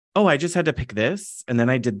 oh, I just had to pick this and then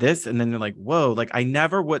I did this. And then they're like, whoa, like they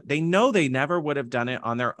never would have done it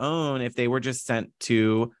on their own if they were just sent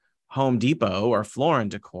to Home Depot or Floor &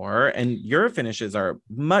 Decor, and your finishes are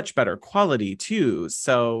much better quality too.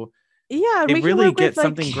 So yeah, it really gets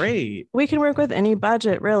something great. We can work with any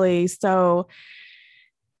budget, really. So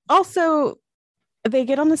also they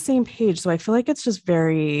get on the same page. So I feel like it's just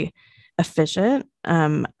very efficient.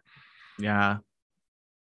 Yeah.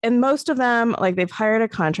 And most of them, like they've hired a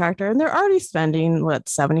contractor and they're already spending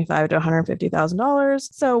 $75,000 to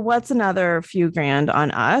 $150,000. So what's another few grand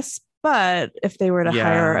on us? But if they were to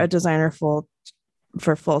hire a designer for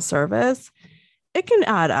full service, it can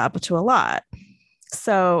add up to a lot.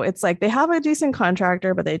 So it's like they have a decent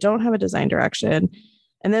contractor, but they don't have a design direction.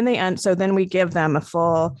 And then then we give them a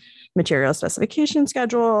full material specification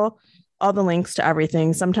schedule, all the links to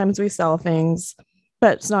everything. Sometimes we sell things,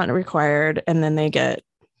 but it's not required. And then they get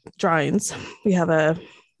drawings. We have a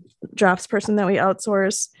drafts person that we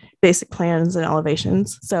outsource, basic plans and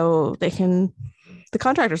elevations. So the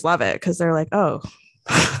contractors love it because they're like, oh,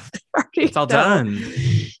 it's all done.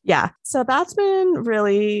 Yeah. So that's been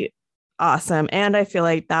really awesome. And I feel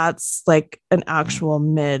like that's like an actual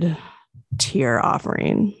mid-tier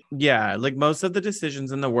offering. Yeah. Like most of the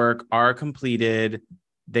decisions in the work are completed.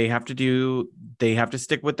 They have to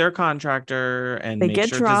stick with their contractor and make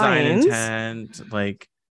sure drawings. Design intent. Like,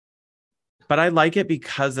 but I like it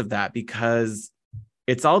because of that, because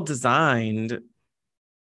it's all designed.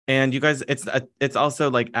 And you guys, it's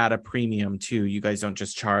also like at a premium too. You guys don't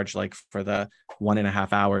just charge like for the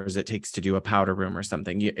 1.5 hours it takes to do a powder room or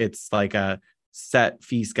something. It's like a set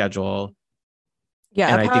fee schedule. Yeah,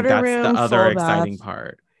 and I think that's the other exciting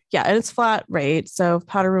part. Yeah, and it's flat rate. So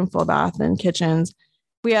powder room, full bath, and kitchens.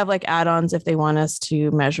 We have like add-ons if they want us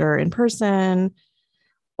to measure in person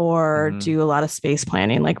or do a lot of space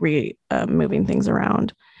planning, like moving things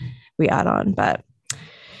around. We add on, but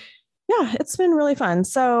yeah, it's been really fun.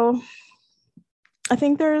 So I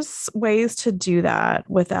think there's ways to do that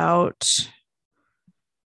without,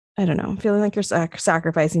 I don't know, feeling like you're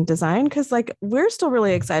sacrificing design, because like we're still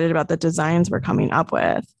really excited about the designs we're coming up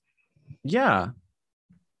with. Yeah.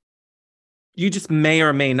 You just may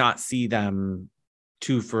or may not see them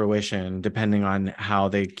to fruition depending on how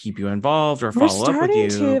they keep you involved or follow up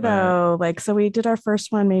with you. Though, like, so we did our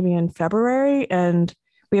first one maybe in February, and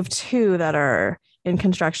we have 2 that are in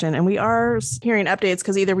construction, and we are hearing updates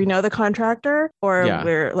because either we know the contractor or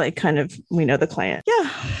we're like we know the client. Yeah.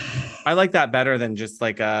 I like that better than just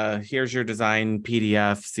like here's your design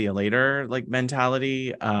PDF, see you later like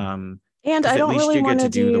mentality. And I don't really want to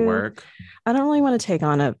do the work. I don't really want to take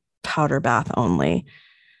on a powder bath only.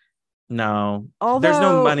 No, there's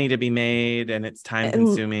no money to be made and it's time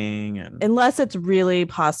consuming. Unless it's really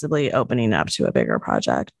possibly opening up to a bigger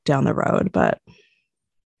project down the road. But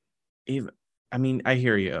I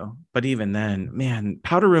hear you. But even then, man,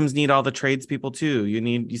 powder rooms need all the tradespeople too.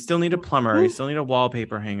 You still need a plumber. You still need a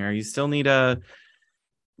wallpaper hanger. You still need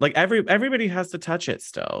everybody has to touch it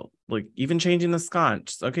still. Like even changing the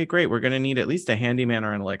sconce. Okay, great. We're going to need at least a handyman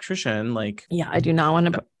or an electrician. Like, yeah, I do not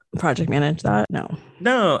want to project manage that.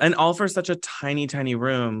 No, and all for such a tiny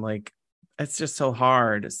room. Like it's just so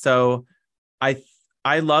hard. So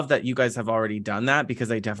I love that you guys have already done that,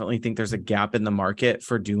 because I definitely think there's a gap in the market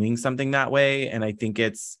for doing something that way. And I think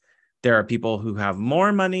there are people who have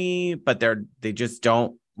more money, but they just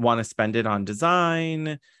don't want to spend it on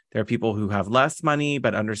design. There are people who have less money,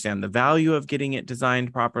 but understand the value of getting it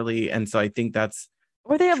designed properly. And so I think that's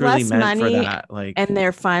or they have truly less meant for money that. Like, and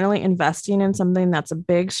they're finally investing in something that's a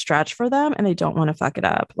big stretch for them and they don't want to fuck it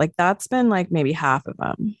up. Like that's been like maybe half of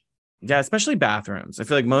them. yeah, especially bathrooms. I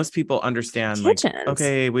feel like most people understand Kitchens. like,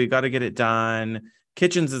 okay, we got to get it done.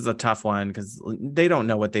 Kitchens is a tough one because they don't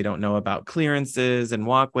know what they don't know about clearances and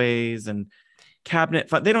walkways and cabinet.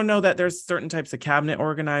 They don't know that there's certain types of cabinet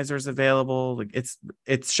organizers available. Like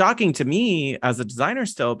it's shocking to me as a designer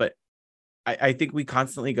still, but I think we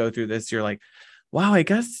constantly go through this. You're like, wow, I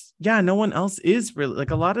guess, yeah, no one else is really, like,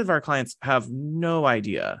 a lot of our clients have no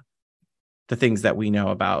idea the things that we know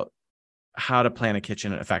about how to plan a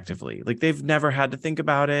kitchen effectively. Like they've never had to think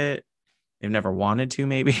about it. They've never wanted to,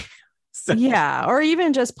 maybe. So. Yeah. Or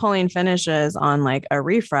even just pulling finishes on like a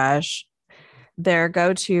refresh. Their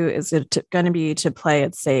go-to is going to be to play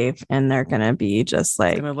it safe. And they're going to be just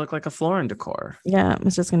like, it's going to look like a floor and decor. Yeah.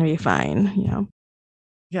 It's just going to be fine. You know?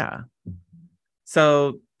 Yeah.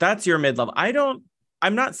 So that's your mid-level.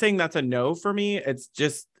 I'm not saying that's a no for me. It's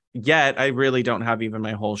just yet I really don't have even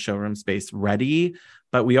my whole showroom space ready,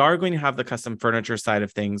 but we are going to have the custom furniture side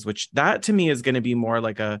of things, which that to me is going to be more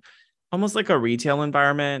like almost like a retail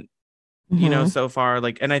environment, you know, so far.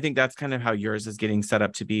 Like, and I think that's kind of how yours is getting set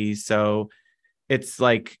up to be. So it's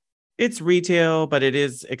like, it's retail, but it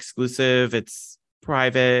is exclusive. It's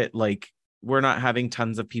private. Like we're not having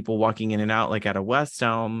tons of people walking in and out like at a West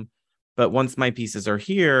Elm. But once my pieces are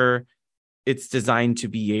here, it's designed to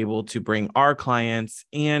be able to bring our clients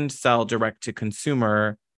and sell direct to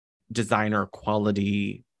consumer designer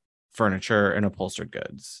quality furniture and upholstered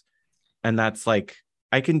goods. And that's like,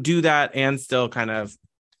 I can do that and still kind of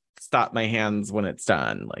stop my hands when it's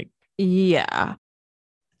done. Like, yeah.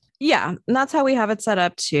 Yeah. And that's how we have it set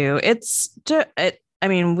up too. I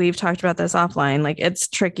mean, we've talked about this offline. Like it's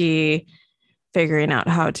tricky figuring out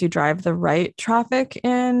how to drive the right traffic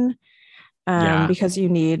in. Because you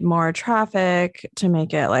need more traffic to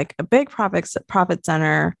make it like a big profit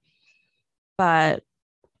center. But,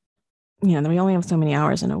 you know, we only have so many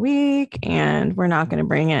hours in a week and we're not going to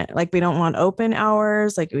bring it. Like, we don't want open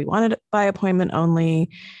hours. Like we wanted it by appointment only.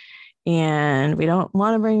 And we don't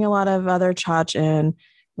want to bring a lot of other chach in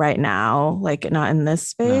right now, like not in this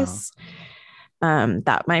space. No.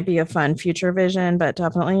 That might be a fun future vision, but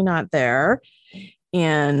definitely not there.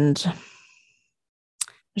 And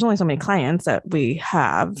there's only so many clients that we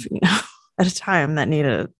have, you know, at a time that need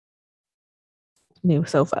a new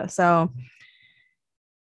sofa. So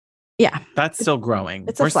yeah, that's still growing.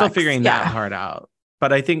 We're still figuring that part out.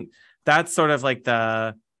 But I think that's sort of like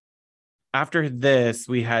after this,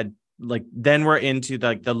 we had like, then we're into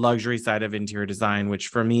the luxury side of interior design, which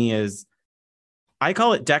for me is, I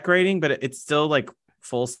call it decorating, but it's still like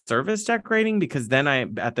full service decorating, because then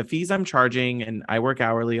at the fees I'm charging, and I work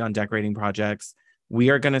hourly on decorating projects, we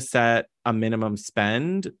are going to set a minimum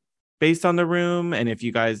spend based on the room. And if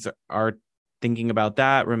you guys are thinking about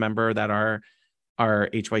that, remember that our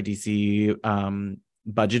HYDC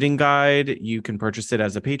budgeting guide, you can purchase it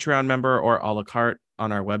as a Patreon member or a la carte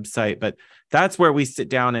on our website. But that's where we sit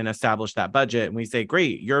down and establish that budget. And we say,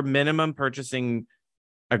 great, your minimum purchasing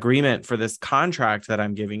agreement for this contract that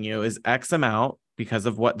I'm giving you is X amount because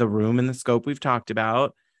of what the room and the scope we've talked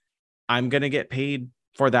about. I'm going to get paid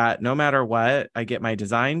for that no matter what. I get my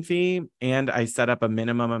design fee and I set up a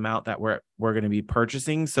minimum amount that we're going to be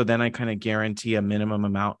purchasing. So then I kind of guarantee a minimum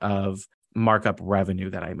amount of markup revenue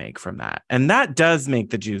that I make from that. And that does make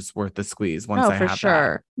the juice worth the squeeze once I have that. Oh, for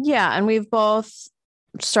sure. Yeah. And we've both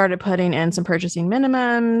started putting in some purchasing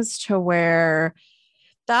minimums to where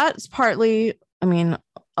that's partly, I mean,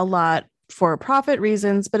 a lot for profit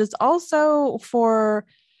reasons, but it's also for,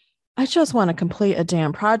 I just want to complete a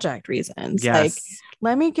damn project reasons. Yes. Like,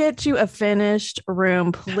 let me get you a finished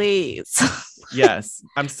room, please. Yes.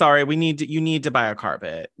 I'm sorry. You need to buy a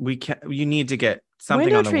carpet. You need to get something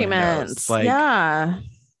window on the treatments. Windows. Like, yeah.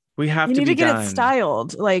 We have you to need be to get done. It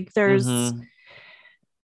styled. Like there's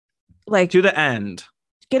like to the end.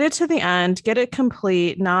 Get it to the end, get it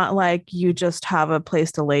complete, not like you just have a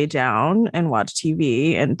place to lay down and watch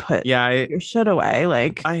TV and put your shit away.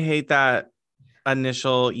 Like, I hate that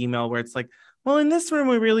initial email where it's like, well, in this room,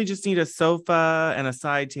 we really just need a sofa and a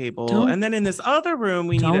side table. And then in this other room,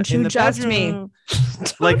 we need in the bedroom.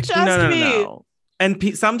 Like, no.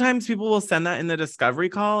 And sometimes people will send that in the discovery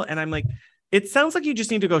call. And I'm like, it sounds like you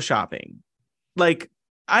just need to go shopping. Like,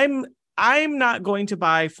 I'm I'm not going to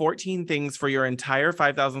buy 14 things for your entire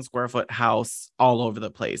 5,000 square foot house all over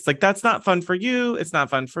the place. Like, that's not fun for you. It's not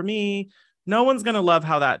fun for me. No one's going to love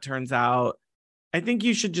how that turns out. I think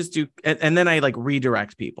you should just do, and then I like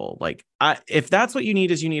redirect people. Like, if that's what you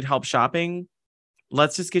need is you need help shopping,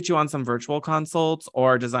 let's just get you on some virtual consults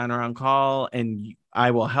or designer on call, and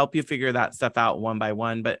I will help you figure that stuff out one by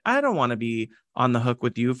one. But I don't want to be on the hook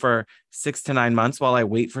with you for 6 to 9 months while I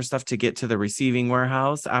wait for stuff to get to the receiving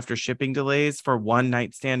warehouse after shipping delays for one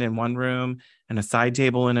nightstand in one room and a side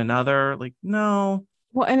table in another. Like, no.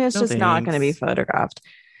 Well, and it's No just not going to be thanks. photographed.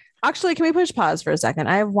 Actually, can we push pause for a second?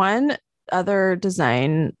 I have one other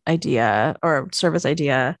design idea or service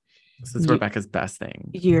idea. This is Rebecca's best thing.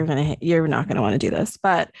 You're not gonna want to do this,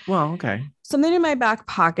 but Well, okay. something in my back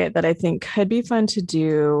pocket that I think could be fun to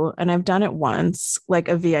do, and I've done it once, like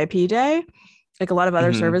a VIP day. Like a lot of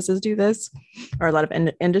other Mhm. services do this, or a lot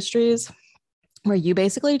of industries, where you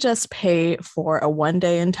basically just pay for a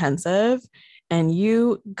 1-day intensive, and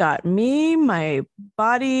you got me, my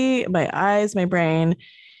body, my eyes, my brain.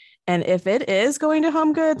 And if it is going to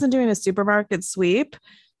Home Goods and doing a supermarket sweep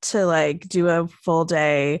to like do a full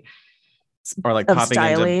day Or like of popping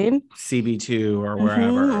styling into CB2 or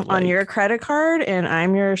wherever. on like- your credit card, and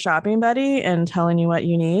I'm your shopping buddy and telling you what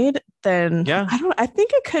you need, then Yeah. I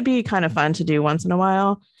think it could be kind of fun to do once in a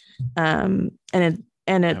while. And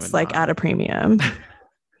it's would like not. at a premium.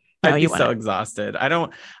 No, I'd be you so wouldn't. exhausted.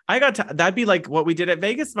 That'd be like what we did at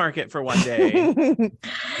Vegas Market for one day.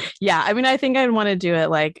 Yeah, I mean, I think I'd want to do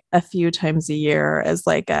it like a few times a year as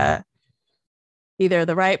like either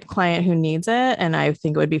the right client who needs it, and I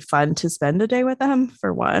think it would be fun to spend a day with them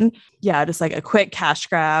for one. Yeah, just like a quick cash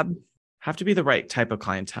grab. Have to be the right type of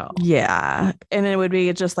clientele. Yeah, and it would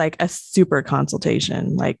be just like a super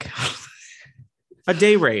consultation, like A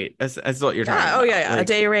day rate is what you're talking about. a Like,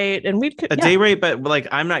 day rate, and we could a day rate, but like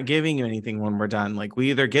I'm not giving you anything when we're done. Like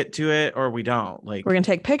we either get to it or we don't. Like We're gonna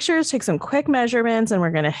take pictures, take some quick measurements, and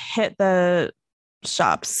we're gonna hit the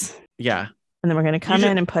shops, yeah, and then we're gonna come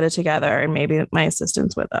should- in and put it together, and maybe my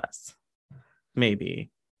assistant's with us.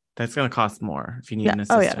 maybe that's gonna cost more if you need Yeah. an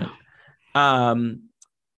Oh, assistant.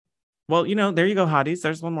 Well, there you go, hotties.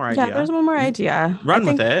 There's one more idea. Yeah, there's one more idea. Run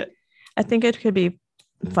with it. I think it could be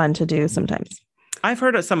fun to do sometimes. I've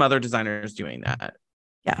heard of some other designers doing that.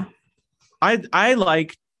 Yeah. I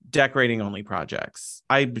like decorating only projects.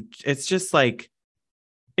 It's just like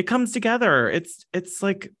it comes together. It's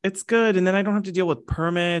like it's good, and then I don't have to deal with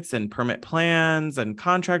permits and permit plans and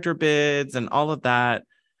contractor bids and all of that.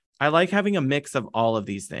 I like having a mix of all of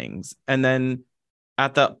these things. And then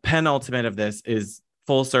at the penultimate of this is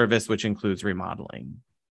full service, which includes remodeling.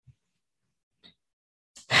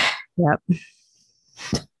 Yep.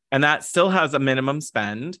 And that still has a minimum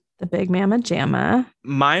spend. The big mama jamma.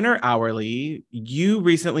 Mine are hourly. You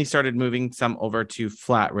recently started moving some over to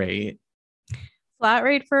flat rate. Flat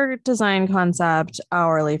rate for design concept,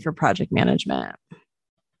 hourly for project management.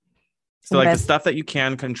 So like the Best- stuff that you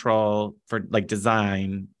can control for like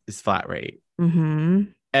design is flat rate. Mm-hmm.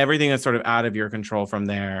 Everything that's sort of out of your control from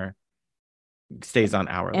there stays on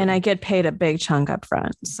hourly. And I get paid a big chunk up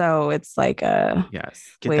front. So it's like a yes,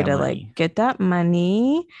 way that to money. like get that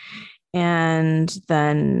money. And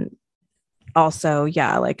then also,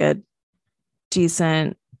 yeah, like a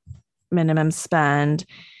decent minimum spend.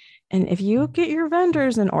 And if you get your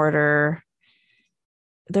vendors in order,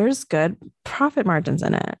 there's good profit margins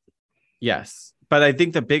in it. Yes. But I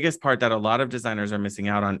think the biggest part that a lot of designers are missing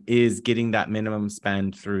out on is getting that minimum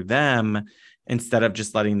spend through them instead of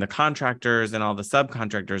just letting the contractors and all the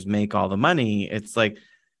subcontractors make all the money. It's like,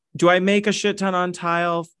 do I make a shit ton on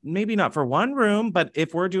tile? Maybe not for one room, but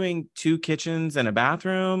if we're doing 2 kitchens and a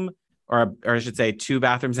bathroom, or I should say 2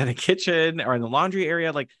 bathrooms and a kitchen, or in the laundry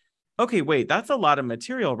area, like, okay, wait, that's a lot of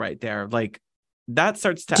material right there. Like that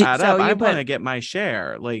starts to add up. I want to get my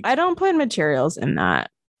share. Like I don't put materials in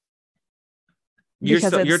that. you're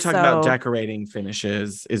because talking about decorating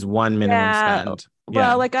finishes is one minimum spend.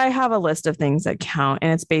 Well, like I have a list of things that count,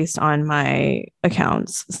 and it's based on my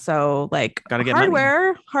accounts. So like Gotta get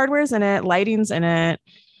hardware's in it, lighting's in it.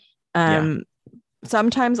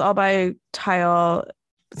 Sometimes I'll buy tile,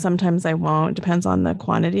 sometimes I won't, depends on the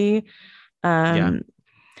quantity.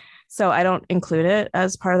 So I don't include it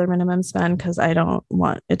as part of the minimum spend because I don't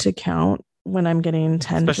want it to count when I'm getting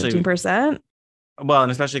 10, 15%. Well,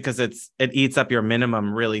 and especially because it eats up your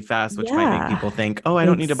minimum really fast, which might make people think, oh, I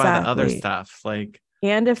don't need to buy the other stuff. Like,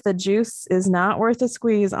 and if the juice is not worth a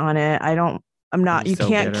squeeze on it, you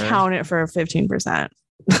can't count it for 15%.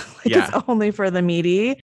 It's only for the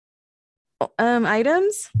meaty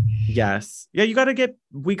items. Yes. Yeah, we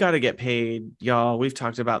got to get paid, y'all. We've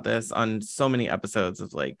talked about this on so many episodes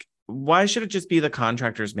of like, why should it just be the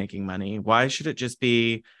contractors making money? Why should it just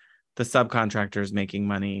be the subcontractors making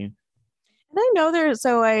money? And I know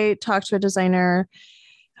so I talked to a designer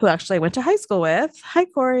who actually I went to high school with. Hi,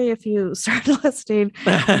 Corey, if you started listening.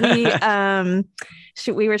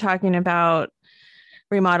 We were talking about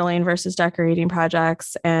remodeling versus decorating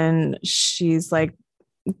projects, and she's like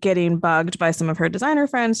getting bugged by some of her designer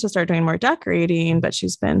friends to start doing more decorating, but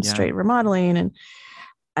she's been straight remodeling. And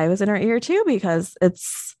I was in her ear too, because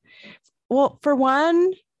it's, well, for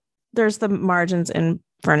one, there's the margins in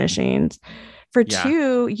furnishings. For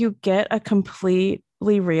two, you get a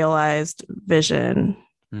completely realized vision.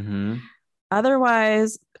 Mm-hmm.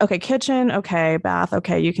 Otherwise, okay, kitchen, okay, bath,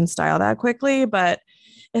 okay, you can style that quickly. But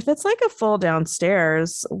if it's like a full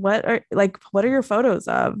downstairs, what are your photos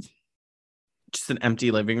of? Just an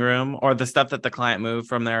empty living room, or the stuff that the client moved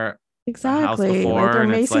from their house Exactly. before, Like their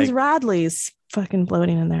and it's Macy's like Radleys fucking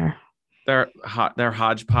floating in there. Their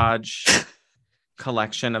hodgepodge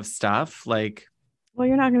collection of stuff. Like, well,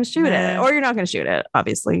 you're not going to shoot it, or you're not going to shoot it,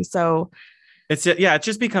 obviously. So it's just, it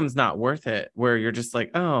just becomes not worth it, where you're just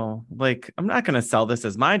like, oh, like, I'm not going to sell this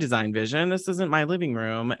as my design vision. This isn't my living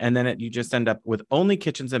room. And then you just end up with only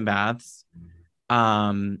kitchens and baths.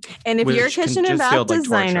 And if you're a kitchen and bath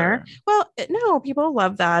designer, well, no, people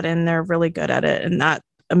love that and they're really good at it. And that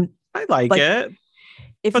I like it,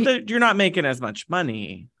 but you're not making as much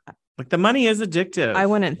money. Like, the money is addictive. I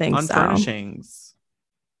wouldn't think on furnishings.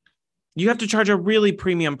 You have to charge a really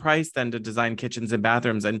premium price then to design kitchens and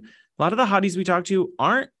bathrooms. And a lot of the hotties we talk to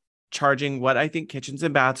aren't charging what I think kitchens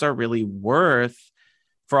and baths are really worth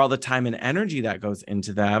for all the time and energy that goes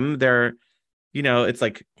into them. They're, it's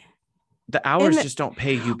like the hours just don't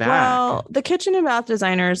pay you back. Well, the kitchen and bath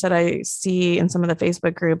designers that I see in some of the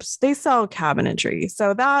Facebook groups, they sell cabinetry.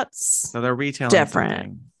 So they're retailing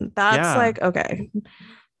different. Something. That's like, okay.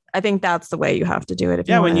 I think that's the way you have to do it.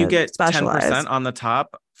 If when you get 10% on the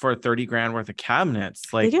top for $30,000 worth of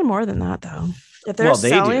cabinets, like, they get more than that though. If they're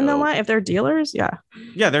selling them, if they're dealers,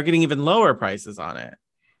 they're getting even lower prices on it.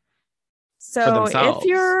 So if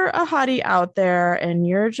you're a hottie out there and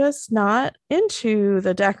you're just not into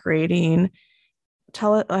the decorating,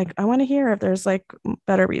 tell it, like, I want to hear if there's like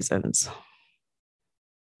better reasons.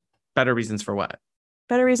 Better reasons for what?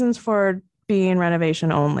 Better reasons for being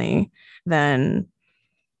renovation only than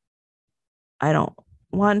I don't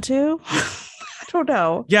want to. I don't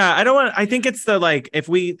know. Yeah, I don't want. I think it's the, like, if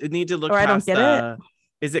we need to look past, I don't get it.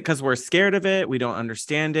 Is it because we're scared of it? We don't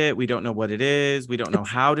understand it. We don't know what it is. We don't know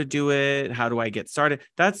how to do it. How do I get started?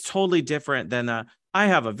 That's totally different than I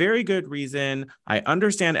have a very good reason. I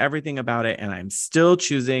understand everything about it, and I'm still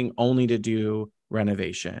choosing only to do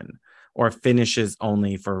renovation or finishes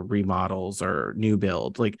only for remodels or new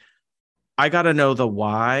build. Like, I got to know the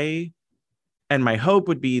why. And my hope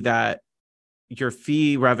would be that your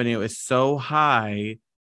fee revenue is so high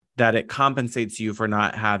that it compensates you for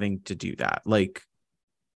not having to do that. Like,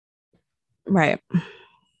 right.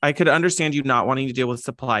 I could understand you not wanting to deal with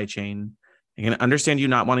supply chain. I can understand you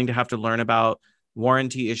not wanting to have to learn about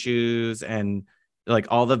warranty issues and like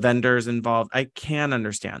all the vendors involved. I can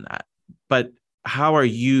understand that. But how are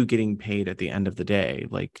you getting paid at the end of the day?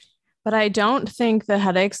 Like, but I don't think the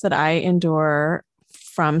headaches that I endure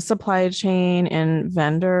from supply chain and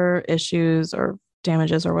vendor issues or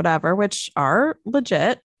damages or whatever, which are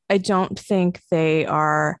legit, I don't think they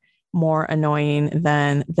are more annoying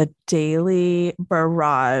than the daily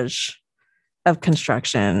barrage of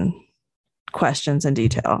construction questions in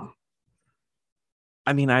detail.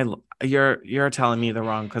 I mean, you're telling me the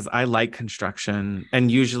wrong, because I like construction, and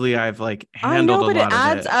usually I've like handled a lot of it. I know,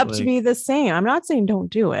 but it adds up to be the same. I'm not saying don't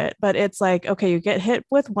do it, but it's like, okay, you get hit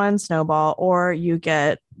with one snowball, or you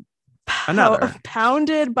get another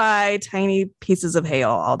pounded by tiny pieces of hail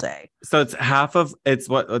all day. So it's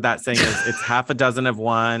what that saying is. It's half a dozen of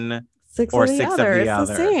one, six or of the six other. of the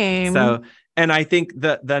other. The same. So, and I think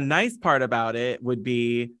the nice part about it would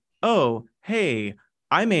be, oh, hey,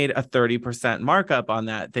 I made a 30% markup on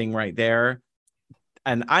that thing right there,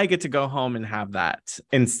 and I get to go home and have that,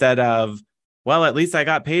 instead of, well, at least I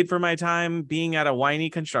got paid for my time being at a whiny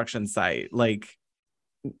construction site. Like,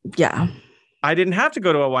 yeah, I didn't have to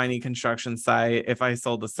go to a whiny construction site if I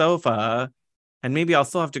sold the sofa, and maybe I'll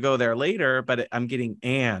still have to go there later, but I'm getting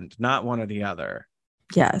not one or the other.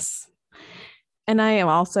 Yes. And I am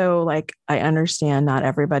also like, I understand not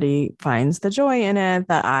everybody finds the joy in it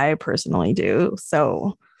that I personally do.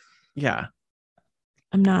 So yeah,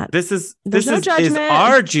 I'm not. This is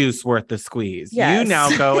our juice worth the squeeze. Yes. You now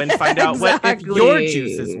go and find out what if your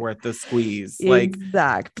juice is worth the squeeze. Like,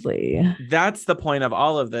 exactly. That's the point of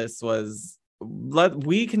all of this, was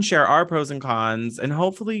we can share our pros and cons and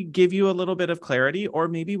hopefully give you a little bit of clarity, or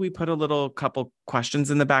maybe we put a little couple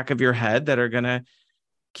questions in the back of your head that are going to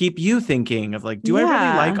keep you thinking of like, do I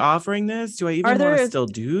really like offering this? Do I even want to still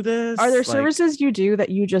do this? Are there services you do that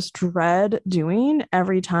you just dread doing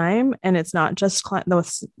every time? And it's not just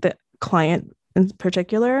the client in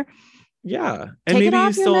particular. Yeah. And take it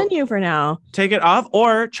off your menu for now. Take it off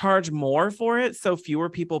or charge more for it so fewer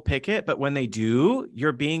people pick it. But when they do,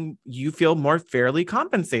 you feel more fairly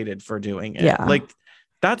compensated for doing it. Yeah. Like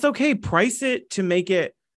that's okay. Price it to make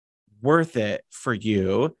it worth it for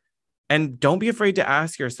you. And don't be afraid to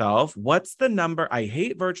ask yourself, what's the number? I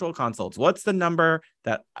hate virtual consults. What's the number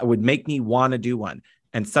that would make me want to do one?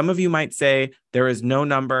 And some of you might say, there is no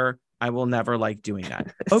number. I will never like doing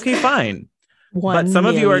that. Okay, fine. But some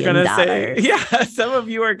of you are going to say, some of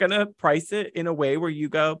you are going to price it in a way where you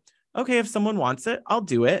go, okay, if someone wants it, I'll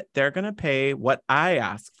do it. They're going to pay what I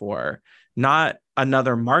ask for, not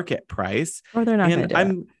another market price. Or they're not going to do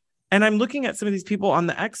it. And I'm looking at some of these people on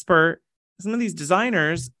the Expert, some of these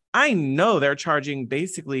designers, I know they're charging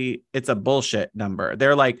basically, it's a bullshit number.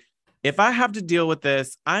 They're like, if I have to deal with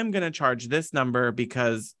this, I'm going to charge this number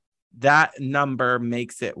because that number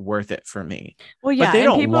makes it worth it for me. Well, yeah, but they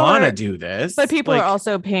don't want to do this. But people are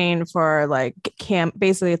also paying for like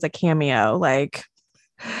basically it's a cameo. Like,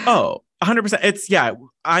 oh, 100%. It's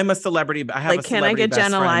I'm a celebrity, but I have like, can I get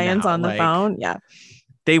Jenna Lyons on the phone? Yeah.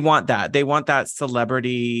 They want that. They want that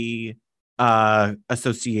celebrity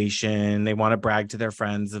association. They want to brag to their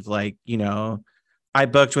friends of like, I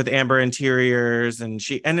booked with Amber Interiors and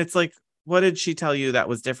it's like, what did she tell you that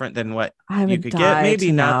was different than what you could get?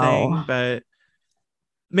 Maybe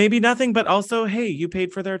nothing, but also, hey, you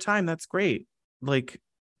paid for their time. That's great. Like,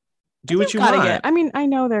 do what you want. I mean, I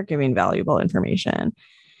know they're giving valuable information.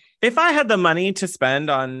 If I had the money to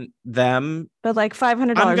spend on them, but like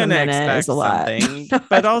 $500 a minute is a lot.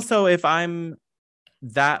 But also, if I'm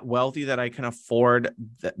that wealthy that I can afford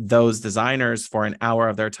those designers for an hour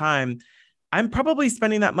of their time, I'm probably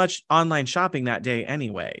spending that much online shopping that day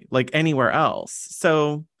anyway, like anywhere else.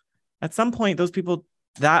 So at some point, those people,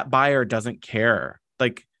 that buyer doesn't care.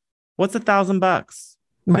 Like, what's $1,000?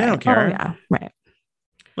 Right. They don't care. Oh, yeah, right.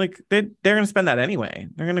 Like they're going to spend that anyway.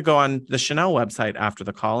 They're going to go on the Chanel website after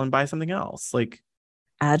the call and buy something else. Like,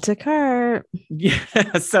 add to cart. Yeah.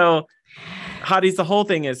 So hotties, the whole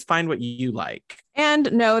thing is find what you like.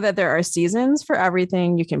 And know that there are seasons for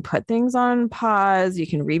everything. You can put things on pause. You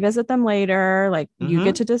can revisit them later. Like you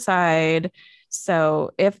get to decide.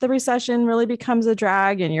 So if the recession really becomes a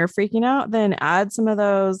drag and you're freaking out, then add some of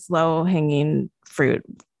those low hanging fruit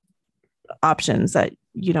options that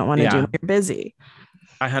you don't want to do when you're busy.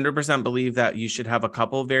 I 100% believe that you should have a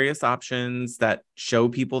couple various options that show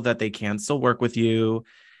people that they can still work with you.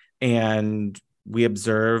 And we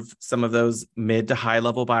observe some of those mid to high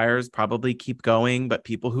level buyers probably keep going, but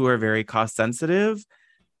people who are very cost sensitive,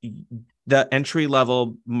 the entry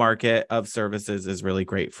level market of services is really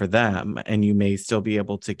great for them. And you may still be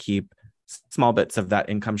able to keep small bits of that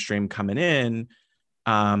income stream coming in.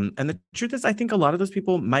 And the truth is, I think a lot of those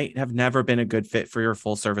people might have never been a good fit for your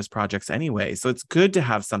full service projects anyway. So it's good to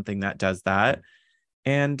have something that does that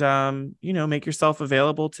and, make yourself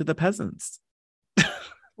available to the peasants.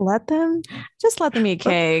 Let them eat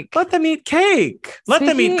cake. Let them eat cake. Let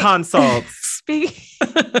them eat consults.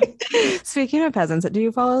 Speaking of peasants, do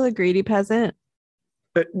you follow the Greedy Peasant?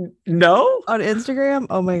 No. On Instagram?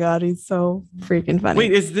 Oh my God, he's so freaking funny.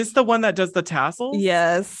 Wait, is this the one that does the tassels?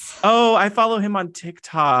 Yes. Oh, I follow him on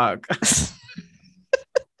TikTok.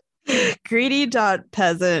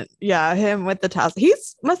 Greedy.peasant. Yeah, him with the tassel.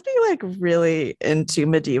 He's must be like really into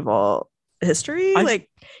medieval history. It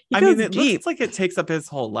looks like it takes up his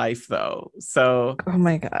whole life though. So oh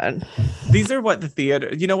my God, these are what the theater,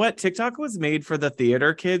 you know what, TikTok was made for the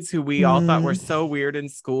theater kids who we all thought were so weird in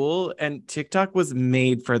school, and TikTok was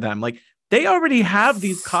made for them. Like they already have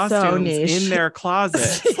these costumes in their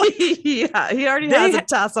closet. Yeah, he already has a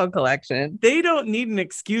tassel collection. They don't need an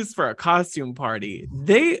excuse for a costume party.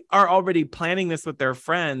 They are already planning this with their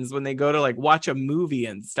friends when they go to like watch a movie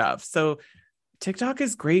and stuff. So TikTok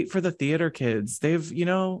is great for the theater kids.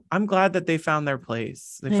 I'm glad that they found their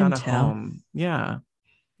place. They found a home. Yeah.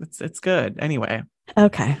 It's good. Anyway.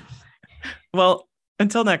 Okay. Well,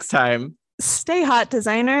 until next time. Stay hot,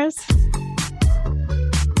 designers.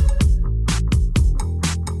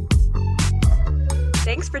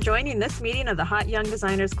 Thanks for joining this meeting of the Hot Young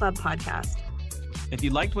Designers Club podcast. If you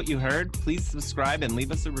liked what you heard, please subscribe and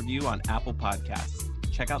leave us a review on Apple Podcasts.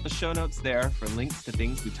 Check out the show notes there for links to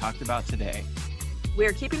things we talked about today.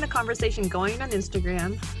 We're keeping the conversation going on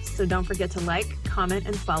Instagram, so don't forget to like, comment,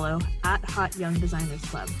 and follow @Hot Young Designers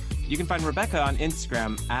Club. You can find Rebecca on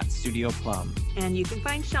Instagram at Studio Plum. And you can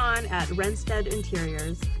find Sean at Renstead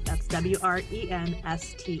Interiors. That's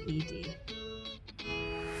WRENSTED.